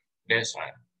vocabulary. This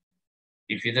one.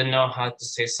 If you don't know how to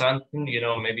say something,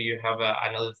 maybe you have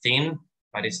another thing,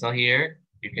 but it's not here,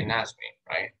 you can ask me,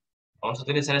 right? Vamos a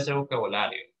utilizar ese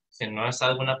vocabulario. Si no es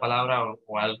alguna palabra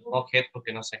o algún objeto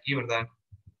que no sé aquí, ¿verdad?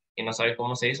 Y no sabe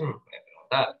cómo se dice, me puede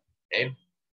preguntar, okay?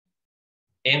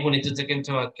 And we need to take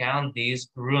into account these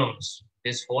rooms,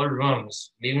 these 4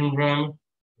 rooms, living room,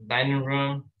 dining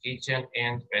room, kitchen,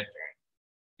 and bedroom.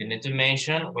 You need to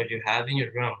mention what you have in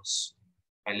your rooms.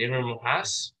 My living room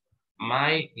has,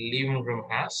 my living room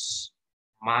has,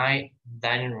 my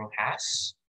dining room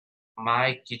has,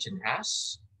 my kitchen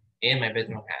has, and my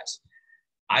bedroom has.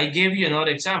 I gave you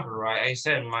another example, right? I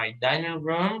said my dining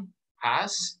room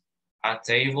has a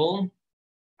table,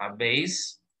 a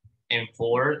base, and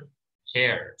 4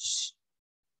 chairs.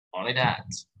 Only that,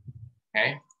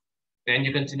 okay? Then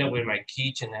you continue with my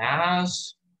kitchen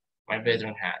has, my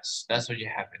bedroom has. That's what you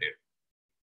have to do.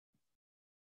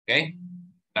 Okay?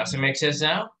 Does it make sense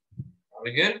now? Are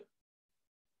we good?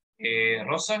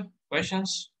 Rosa,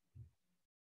 questions?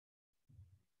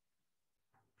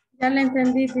 Ya le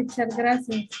entendí, teacher,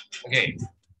 gracias. Okay.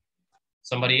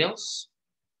 Somebody else?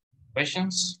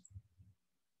 Questions?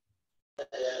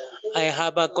 I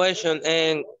have a question.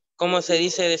 ¿Cómo se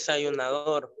dice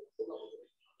desayunador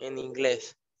en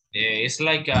inglés? It's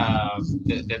like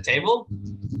the table?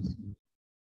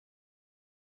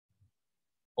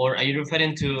 Or are you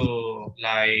referring to,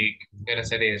 like, ¿qué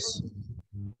se dice?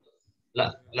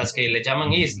 Las que le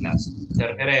llaman islas, ¿te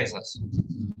refieres a esas?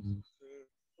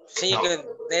 Sí, no.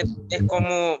 Que es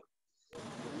como...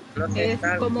 No sé, es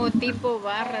como tipo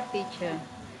barra, teacher,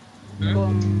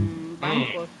 con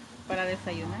bancos para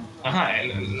desayunar. Ajá,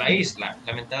 la isla,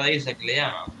 la mentada isla que le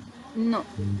llaman. No,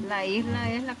 la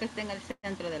isla es la que está en el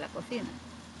centro de la cocina.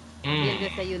 Y el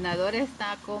desayunador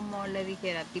está como le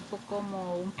dijera, tipo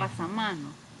como un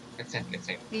pasamano. Exacto.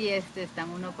 Y están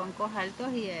unos bancos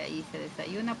altos y ahí se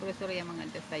desayuna, por eso lo llaman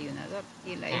el desayunador.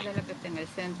 Y la isla es la que está en el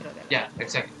centro de la cocina. Yeah,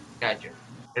 exactly. Got you.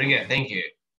 Very good, thank you.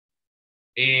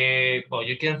 Well,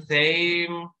 you can say...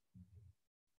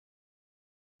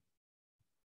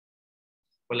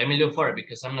 Well, let me look for it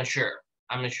because I'm not sure.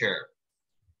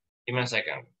 Give me a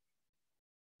second.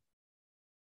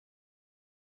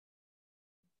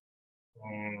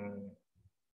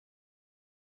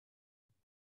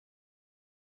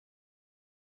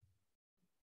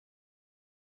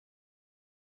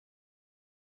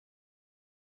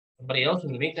 Somebody else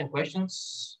in the meantime,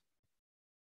 questions?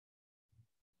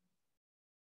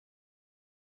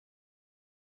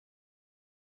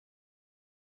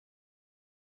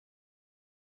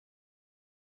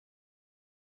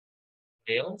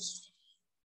 Else?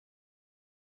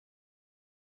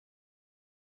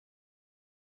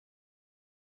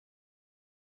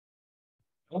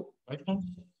 Oh, questions?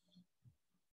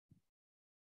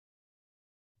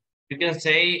 You can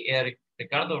say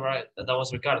Ricardo, right? That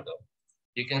was Ricardo.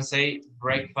 You can say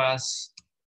breakfast.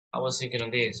 I was thinking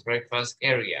of this, breakfast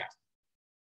area.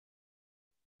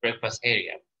 Breakfast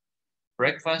area.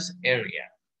 Breakfast area.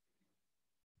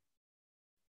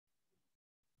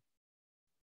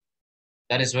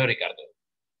 That is well, Ricardo.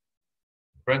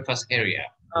 Breakfast area.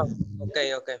 Oh,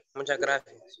 okay. Muchas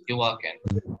gracias. You're welcome.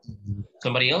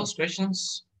 Somebody else,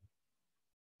 questions?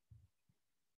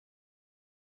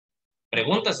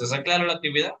 ¿Preguntas? ¿Está clara la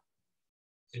actividad?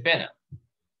 Sin pena.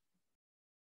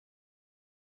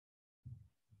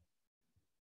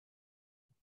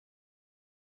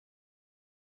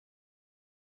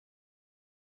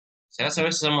 Será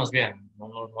saber si estamos bien.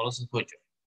 No los escucho.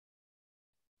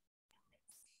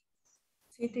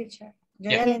 Sí, teacher.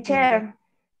 Teacher.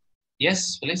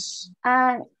 Yes, please.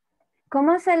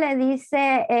 ¿Cómo se le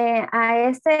dice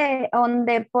a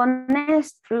donde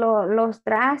pones los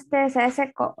trastes, a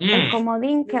ese el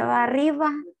comodín que va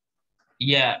arriba?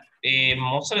 Yeah,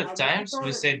 Most of the times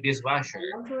we say dishwasher.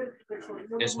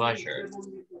 Dishwasher.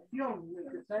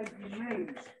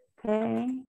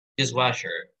 Okay.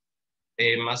 Dishwasher.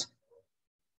 Más,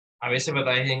 a veces,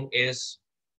 ¿verdad? Es,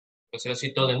 pues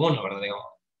así todo en uno, ¿verdad? Digamos,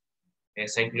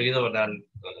 está incluido, ¿verdad?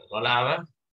 Lo lava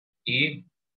y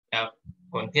ya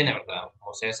contiene, ¿verdad?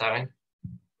 Como ustedes saben,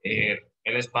 el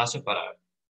espacio para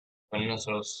poner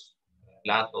nuestros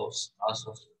platos,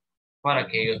 vasos, para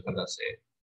que ellos, ¿verdad?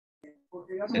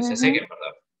 Se sequen,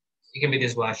 ¿verdad? It can be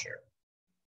dishwasher.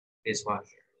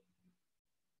 Dishwasher.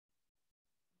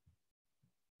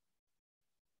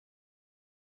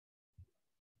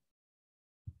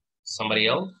 Somebody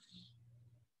else?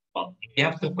 Well, if you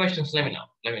have two questions, let me know.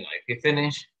 Let me know. If you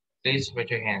finish, please raise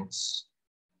your hands.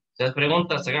 Si las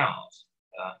preguntas, hagamos.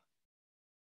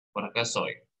 Por acá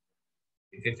soy.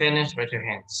 If you finish, raise your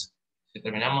hands. Si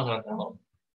terminamos, levantamos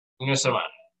nuestra mano.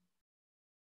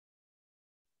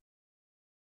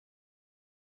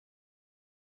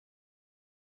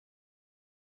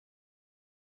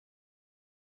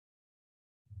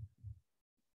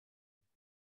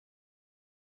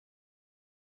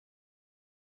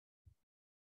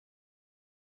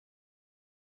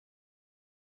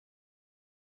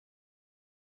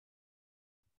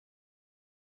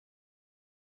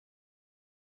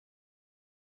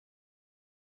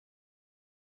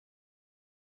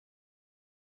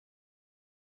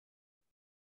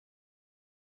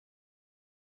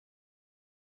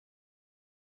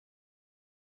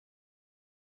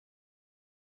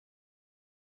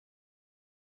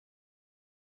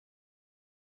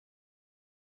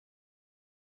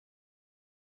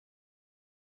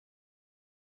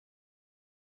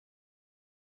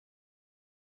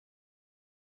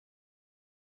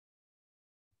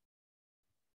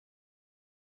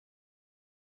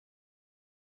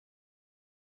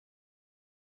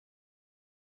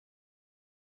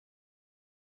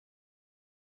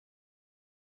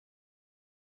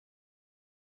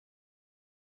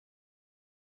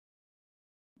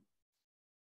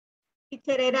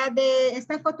 ¿Era de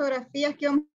estas fotografías que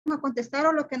vamos a contestar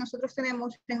o lo que nosotros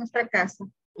tenemos en nuestra casa?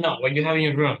 No, what you have in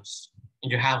your rooms, in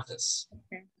your houses.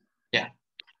 Okay. Yeah.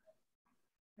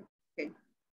 Okay.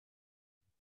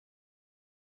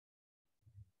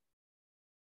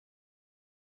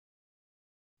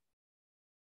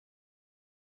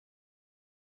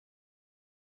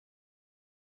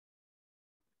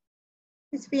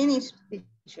 It's finished.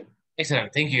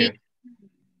 Excellent, thank you.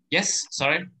 Yes,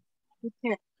 sorry.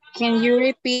 Can you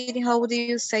repeat how do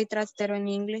you say trastero in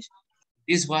English?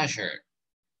 Dishwasher.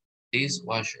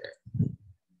 Dishwasher.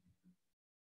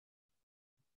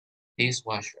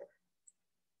 Dishwasher.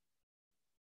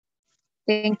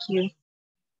 Thank you.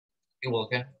 You're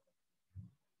welcome.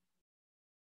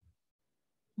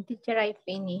 Teacher, I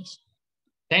finished.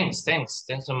 Thanks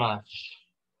so much.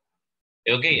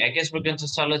 Okay, I guess we're going to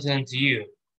start listening to you.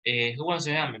 Who wants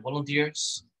to help me?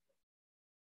 Volunteers?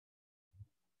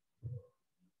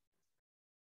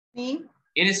 Me?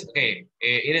 It is, okay,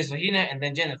 it is Regina and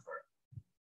then Jennifer.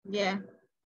 Yeah.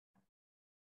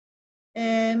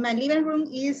 My living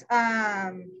room is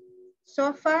a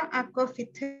sofa, a coffee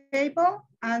table,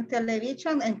 and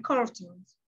television and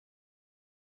curtains.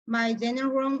 My dining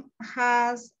room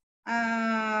has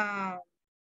a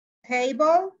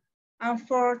table and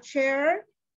 4 chairs,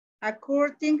 a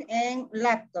curtain, and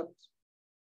laptops.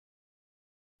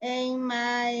 And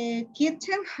my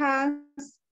kitchen has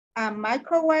a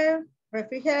microwave,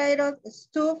 refrigerator,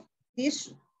 stove,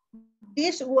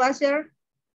 dishwasher,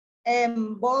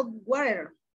 and bulb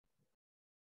water.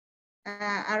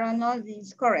 I don't know if this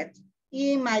is correct.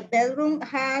 In my bedroom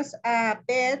has a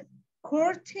bed,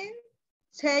 curtain,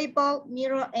 table,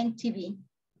 mirror, and TV.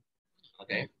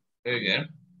 Okay, very good.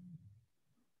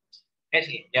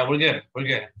 Excellent. Yeah, we're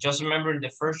good. Just remember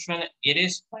the first one, it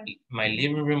is my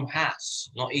living room has,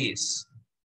 not is.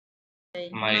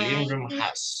 My living room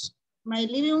has. My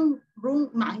living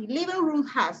room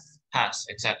has. Has,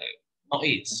 exactly. Not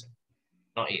is.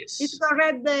 Not is. It's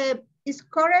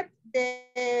correct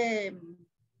the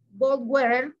bulb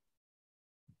water.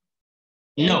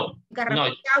 No.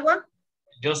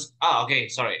 Just, okay,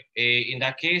 sorry. In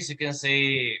that case, you can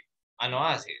say an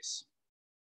oasis.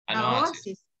 An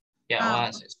oasis. Yeah,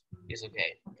 oasis. It's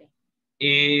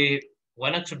okay.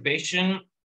 One observation,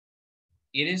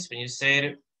 it is when you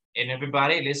say, and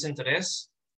everybody listen to this,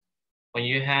 when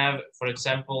you have, for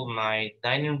example, my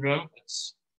dining room,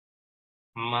 it's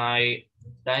my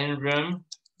dining room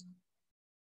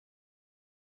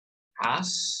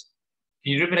has,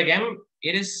 can you repeat again?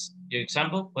 It is, your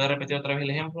example, ¿puede repetir otra vez el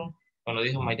ejemplo? Cuando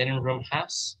dijo my dining room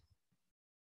has.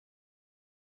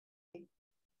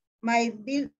 My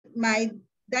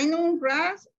dining room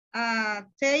a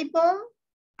table,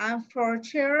 and 4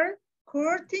 chairs,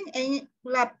 curtain, and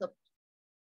laptop.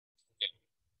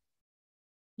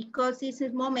 Because this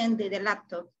is moment de the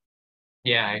laptop.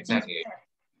 Yeah, exactly.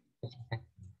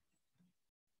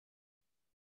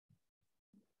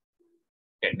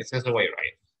 Okay, this is the way,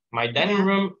 right? My dining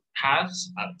room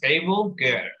has a table,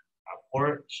 good.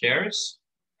 4 chairs,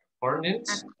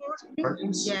 curtains,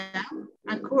 yeah,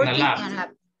 and a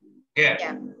laptop. Good.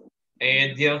 Yeah.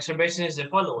 The observation is the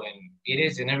following. It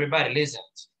is, and everybody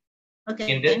listens.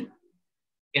 Okay.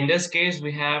 In this case,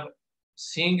 we have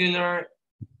singular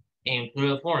and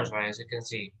plural forms, right, as you can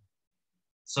see.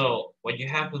 So what you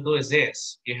have to do is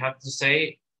this. You have to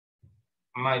say,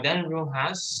 my dining room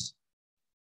has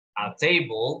a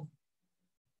table.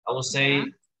 I will say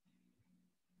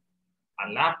a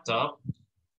laptop,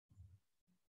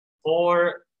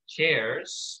 4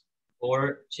 chairs,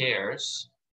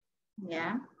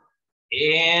 yeah,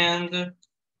 and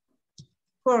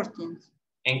curtains.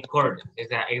 And curtains,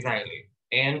 exactly.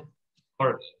 And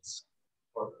curtains.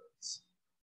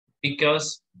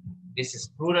 Because this is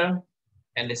plural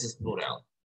and this is plural.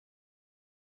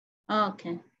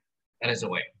 Okay. That is the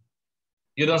way.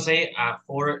 You don't say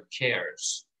 4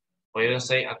 chairs, or you don't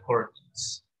say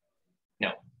curtains.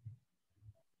 No.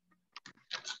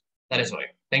 That is the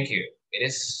way. Thank you. It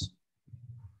is.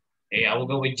 I will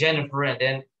go with Jennifer, and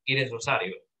then it is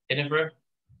Rosario. Jennifer.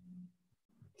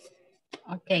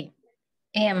 Okay.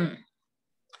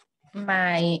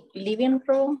 My living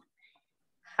room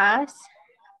has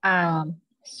a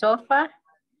sofa,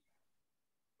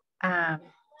 a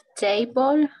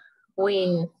table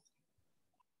with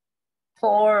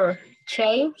 4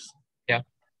 chairs. Yeah.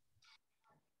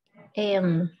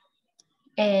 And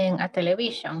a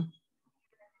television.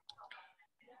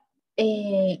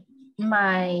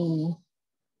 My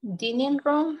dining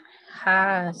room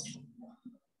has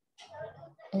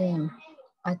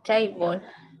a table.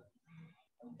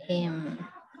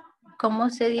 ¿Cómo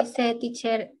se dice,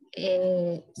 teacher?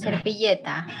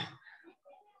 Servilleta.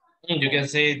 You can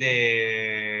say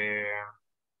the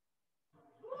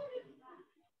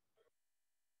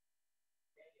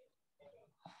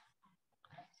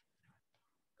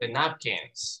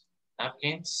napkins.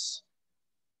 Napkins.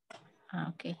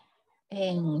 Okay.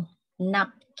 And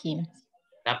napkins.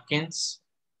 Napkins.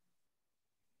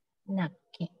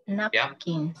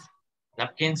 Napkins.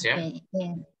 Napkins, yeah.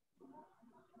 Okay.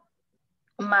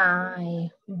 My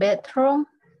bedroom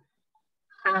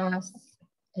has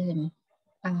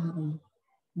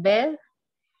bed,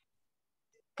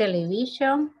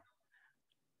 television,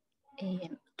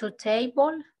 2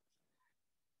 tables,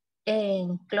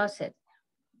 and closet.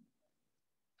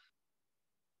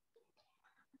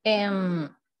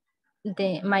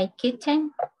 My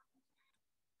kitchen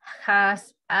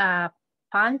has a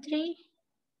pantry,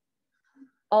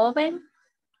 oven,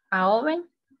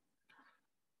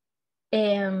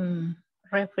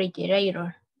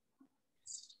 refrigerator.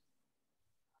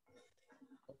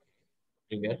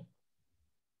 Very good.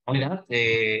 Only that,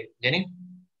 Jenny?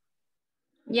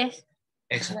 Yes.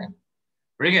 Excellent.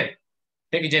 Very good.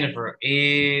 Thank you, Jennifer.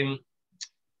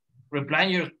 Replying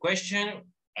your question,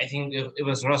 I think it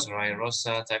was Rosa, right?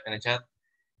 Rosa type in the chat.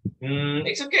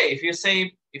 It's okay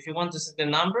if you want to say the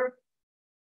number,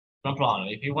 no problem.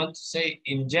 If you want to say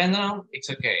in general, it's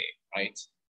okay, right?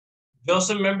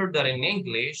 Just remember that in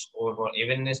English or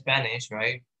even in Spanish,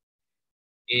 right?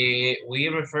 We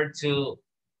refer to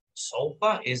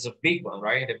sofa is a big one,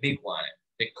 right? The big one.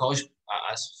 The coach,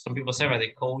 as some people say, right?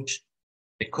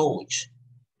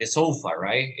 The sofa,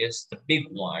 right? Is the big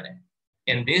one.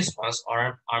 And these ones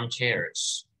are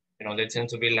armchairs. You know, they tend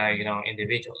to be like, you know,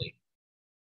 individually.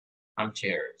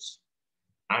 Armchairs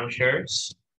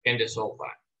and the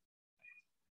sofa.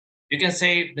 You can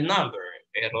say the number,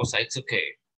 Rosa, it's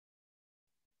okay.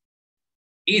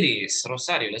 It is,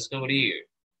 Rosario, let's go to you.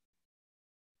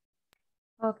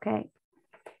 Okay.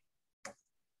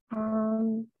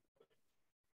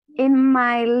 In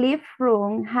my living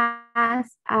room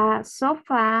has a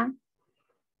sofa,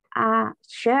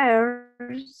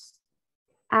 chairs,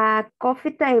 a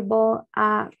coffee table,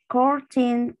 a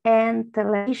curtain, and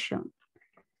television.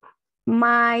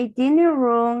 My dining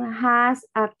room has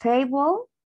a table,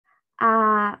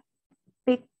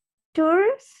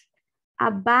 pictures, a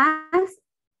bath,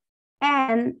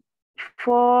 and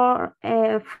 4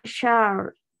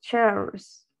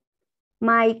 chairs.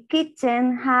 My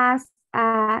kitchen has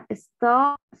a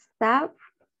stove,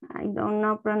 I don't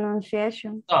know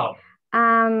pronunciation. Stove.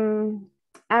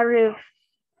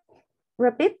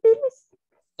 Repeat please.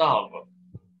 Stove.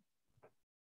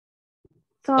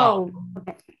 So,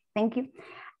 okay, thank you.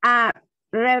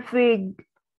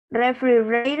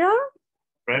 Refrigerator.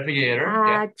 Refrigerator,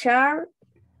 a chair,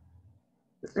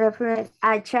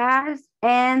 a chairs,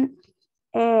 and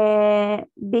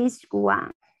this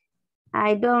one.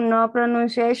 I don't know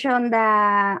pronunciation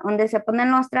donde se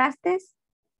ponen los trastes.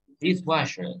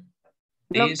 Dishwasher.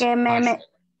 Lo que me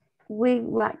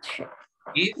Dishwasher.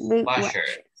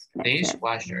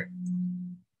 Dishwasher.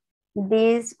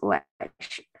 Dishwashers.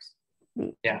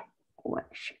 Yeah.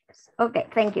 Okay,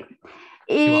 thank you.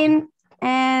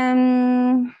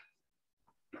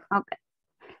 Okay.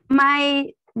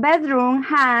 My bedroom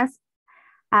has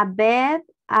a bed,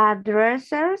 a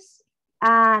dressers,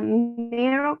 a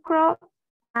mirror,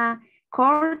 a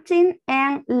curtain,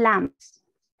 and lamps.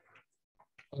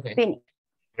 Okay. Finish.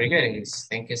 Very good.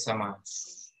 Thank you so much.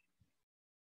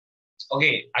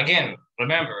 Okay, again,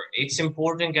 remember, it's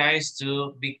important, guys,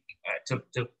 to be to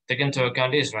take into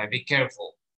account this, right? Be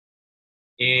careful.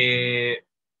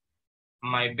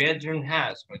 My bedroom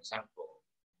has, for example.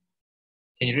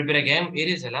 Can you repeat again? It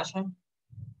is the last one.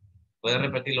 ¿Puedes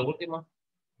repetir lo último?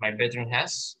 My bedroom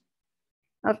has.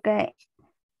 Okay.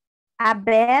 A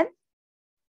bed.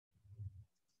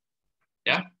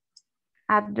 Yeah.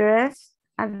 A desk.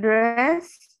 A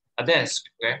desk,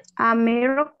 okay. A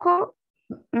mirror.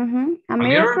 A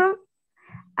mirror.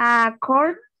 A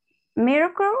cord.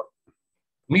 Mirror.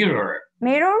 Mirror.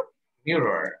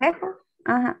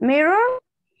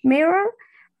 Mirror.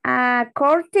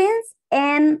 Curtains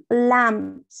and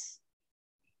lamps.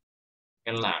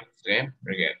 And lamps, okay,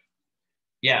 very good.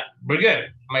 Yeah, very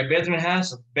good. My bedroom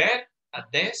has a bed, a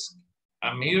desk,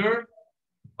 a mirror,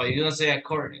 but you don't say a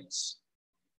curtains.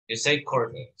 You say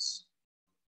curtains.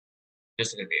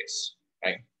 Just like this,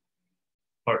 right?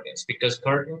 Curtains, because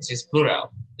curtains is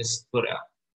plural. This is plural.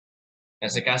 En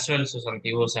ese caso, el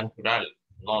sustantivo es en plural.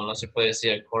 No se puede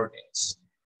decir curtains.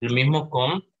 Lo mismo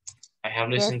con, I have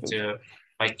listened to,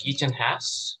 my kitchen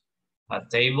has a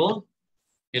table.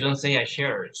 You don't say a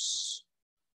chairs,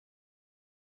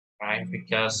 right?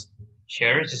 Because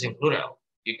chairs is in plural.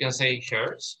 You can say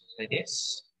chairs like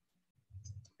this.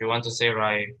 If you want to say,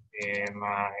 right,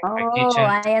 my kitchen.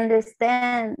 I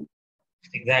understand.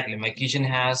 Exactly, my kitchen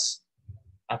has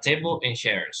a table and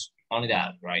chairs. Only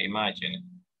that, right? Imagine.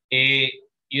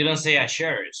 You don't say a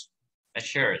chairs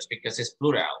because it's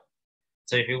plural.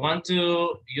 So if you want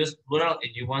to use plural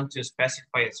and you want to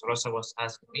specify, as Rosa was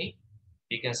asking me,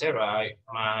 you can say, right,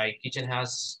 my kitchen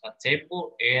has a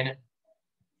table and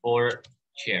 4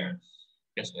 chairs,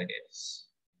 just like this.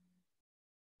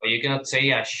 But you cannot say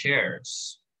a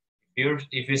chairs.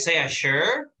 If you say a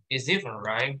share, it's different,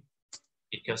 right?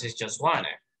 Because it's just one.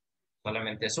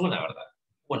 Solamente es una, ¿verdad?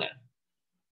 Una.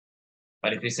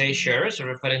 But if you say shares, you're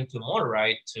referring to more,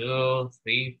 right? 2,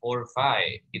 3, 4, 5.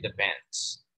 It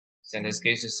depends. So in this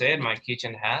case, you said my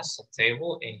kitchen has a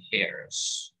table and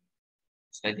chairs.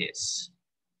 Just like this.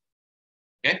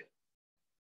 Okay?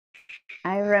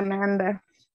 I remember.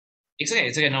 It's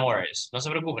okay, no worries. No se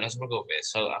preocupe.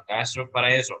 So, acá es para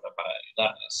eso, para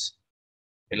ayudarles.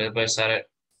 Yo les voy a estar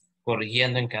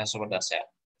corrigiendo en caso, ¿verdad? Sea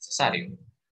necesario.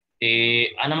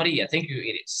 Ana María, thank you,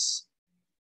 Iris.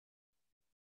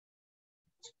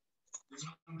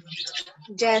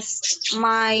 Yes,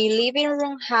 my living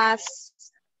room has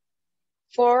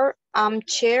 4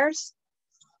 armchairs,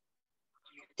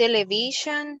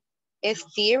 television,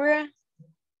 stereo,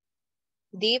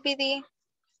 DVD,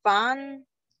 fan,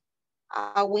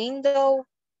 a window,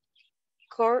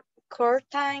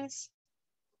 curtains,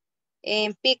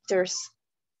 and pictures.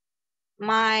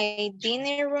 My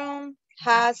dining room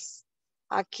has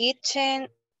a kitchen,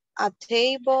 a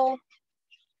table,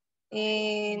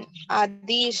 and a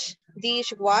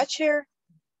dishwasher,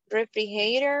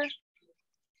 refrigerator,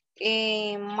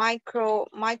 and micro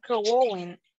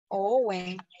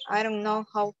oven. I don't know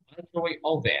how. Microwave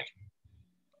oven.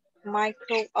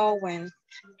 Micro oven.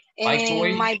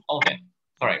 Microwave oven.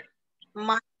 Correct.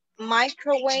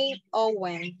 Microwave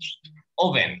oven.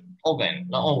 Oven,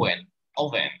 not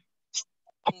oven.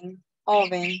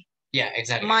 Oven. Yeah,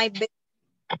 exactly.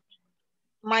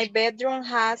 My bedroom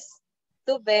has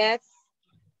 2 beds,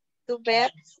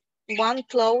 1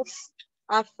 clothes,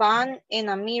 a fan, and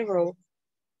a mirror.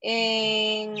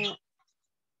 And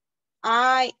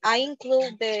I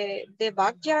include the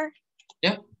backyard.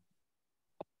 Yeah.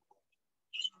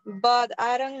 But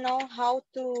I don't know how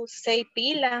to say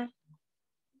pila.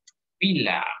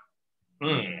 Pila.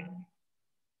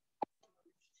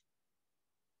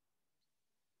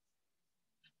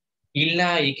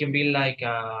 Pila, it can be like,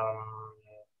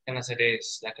 can I say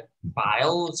this, like a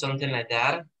pile, something like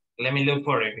that. Let me look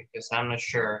for it because I'm not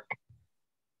sure.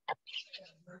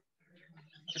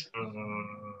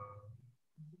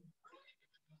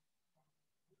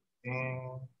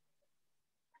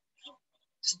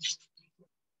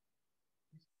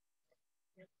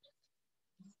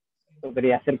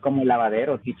 Podría ser como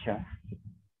lavadero, teacher.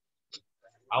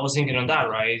 I was thinking on that,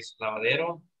 right?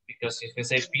 Lavadero, because if you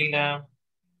say pila,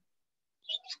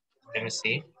 let me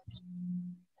see.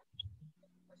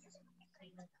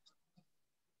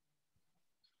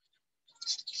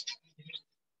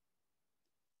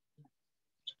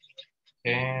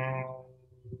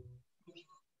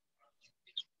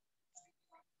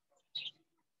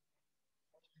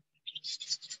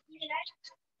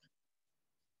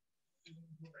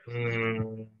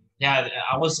 Yeah,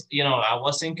 I was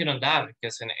thinking on that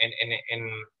because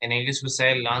in English we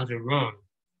say laundry room,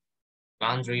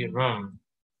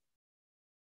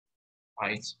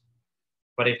 right?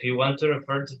 But if you want to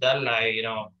refer to that, like,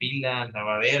 pila,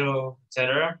 lavadero,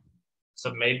 etc.,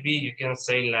 so maybe you can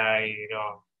say like,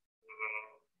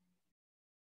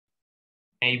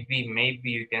 maybe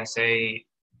you can say,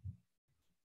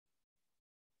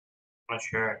 I'm not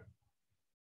sure.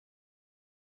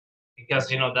 Because,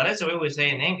 that is the way we say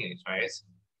in English, right?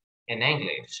 In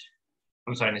English.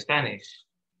 I'm sorry, in Spanish.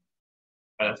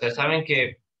 Pero ustedes saben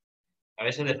que a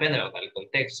veces depende del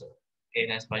contexto.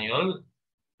 En español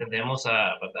tendemos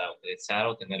a, ¿verdad?, utilizar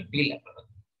o tener pilas, ¿verdad?,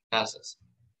 casas.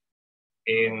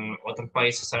 En otros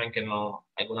países saben que no,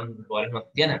 algunos lugares no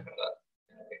tienen, ¿verdad?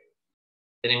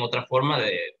 Tienen otra forma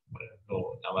de, por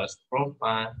ejemplo, lavar su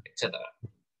ropa, etc.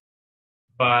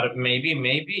 But maybe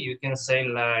you can say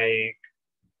like,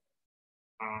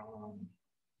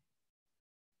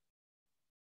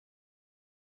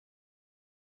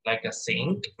 like a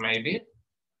sink, maybe.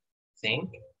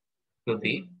 Sink could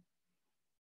be.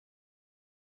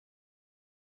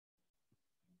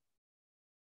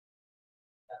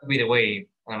 That could be the way,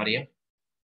 Ana Maria.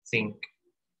 Sink.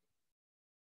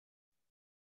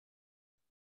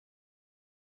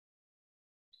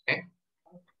 Okay.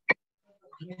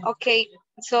 Okay,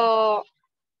 so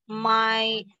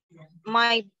my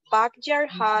backyard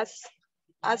has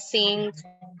a sink,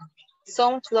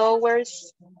 some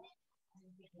flowers,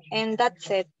 and that's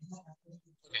it.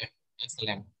 Okay,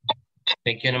 excellent.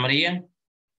 Thank you, Ana Maria.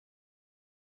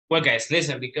 Well, guys,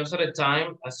 listen, because of the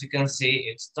time, as you can see,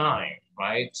 it's time,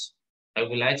 right? I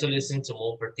would like to listen to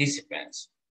more participants.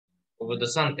 We will do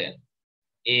something.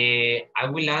 I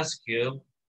will ask you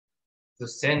to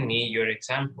send me your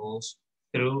examples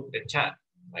through the chat,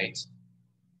 right?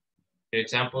 Your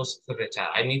examples through the chat.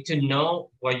 I need to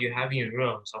know what you have in your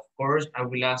rooms. Of course, I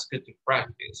will ask you to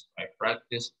practice, right?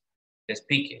 Practice the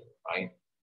speaking, right?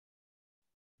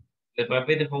 Les voy a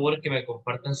pedir, por favor, que me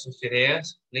compartan sus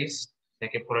ideas, please. Sé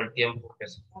que por el tiempo que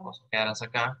nos quedarán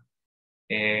acá,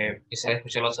 quisiera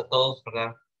escucharlos a todos,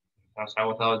 ¿verdad? Nos ha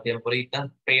agotado el tiempo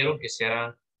ahorita, pero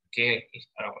quisiera que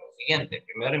hicieran lo siguiente.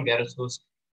 Primero, enviar sus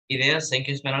ideas. Thank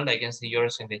you, Esmeralda. I can see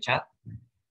yours in the chat.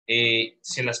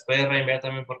 Si las puede reenviar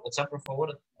también por WhatsApp, por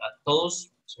favor, a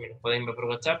todos. Si me las pueden enviar por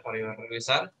WhatsApp para yo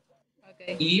revisar.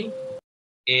 Okay.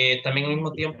 Y también al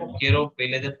mismo tiempo quiero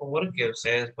pedirles de favor que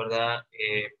ustedes, ¿verdad?,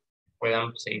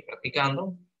 puedan seguir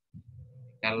practicando,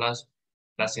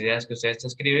 las ideas que ustedes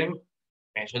escriben,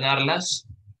 mencionarlas,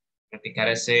 practicar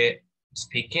ese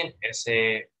speaking,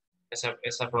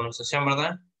 esa pronunciación,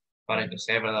 ¿verdad?, para que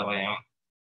ustedes, ¿verdad?, vayan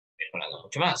mejorando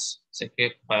mucho más. Así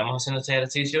que vamos haciendo ese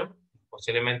ejercicio.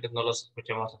 Posiblemente no los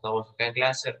escuchemos a todos acá en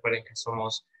clase. Recuerden que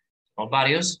somos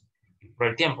varios por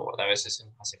el tiempo, ¿verdad? A veces se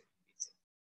nos hace difícil.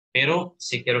 Pero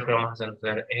sí quiero que vamos a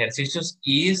hacer ejercicios,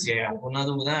 y si hay alguna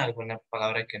duda, alguna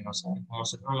palabra que no saben cómo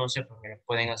se pronuncia, pues me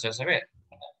pueden hacer saber,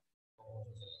 ¿verdad?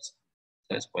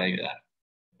 Se les puede ayudar.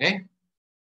 ¿Ok?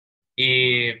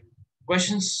 Y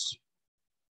questions.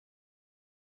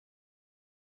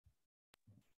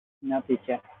 No,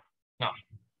 teacher. No.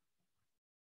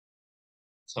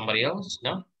 Somebody else?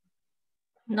 No?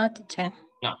 No, teacher.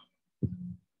 No.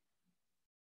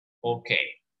 Ok.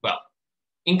 Well,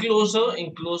 incluso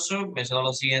menciono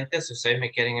lo siguiente: si ustedes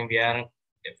me quieren enviar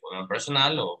de forma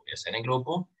personal o ya sea en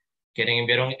grupo, quieren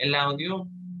enviar el audio,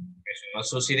 mencionar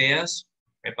sus ideas,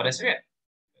 me parece bien.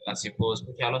 Así puedo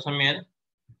escucharlos también.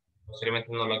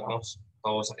 Posiblemente no lo hagamos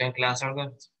todos acá en clase,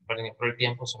 ¿verdad? Por el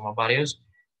tiempo, somos varios,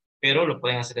 pero lo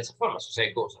pueden hacer de esa forma, si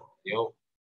ustedes gustan. Yo,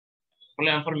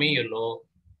 problema por mí, yo lo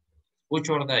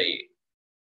escucho, ¿verdad? Y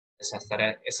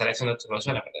estaré haciendo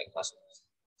observaciones, ¿verdad? En caso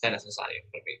sea necesario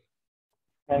por mí.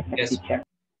 Perfect, Yes. teacher.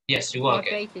 Yes, you're welcome.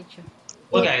 Okay, teacher.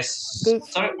 Well, guys,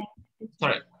 sorry.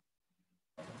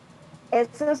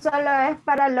 ¿Eso solo es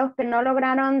para los que no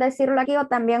lograron decirlo aquí o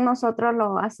también nosotros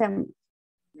lo hacemos?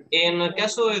 En el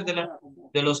caso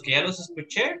de los que ya los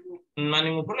escuché, no hay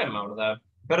ningún problema, ¿verdad?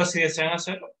 Pero si desean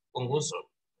hacerlo, con gusto.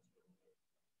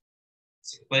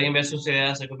 Si pueden ver sus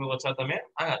ideas en el WhatsApp también,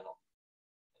 háganlo.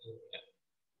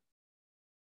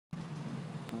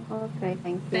 Okay,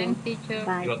 thank you. Thanks, teacher.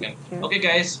 Bye, You're welcome. teacher. Okay,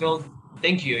 guys. Well,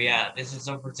 thank you. Yeah, this is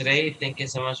all for today. Thank you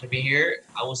so much for being here.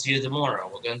 I will see you tomorrow.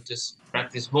 We're going to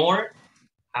practice more.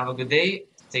 Have a good day.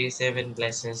 Stay safe and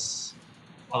blessings,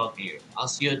 all of you. I'll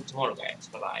see you tomorrow, guys.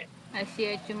 Bye-bye. I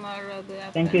see you tomorrow. Good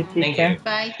Thank you, afternoon. Thank you. teacher.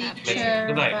 Bye, teacher.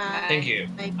 Goodbye. Bye. Thank you.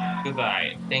 Bye.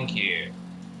 Goodbye. Thank you.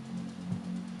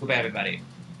 Goodbye, everybody.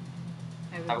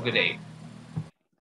 Have a good day.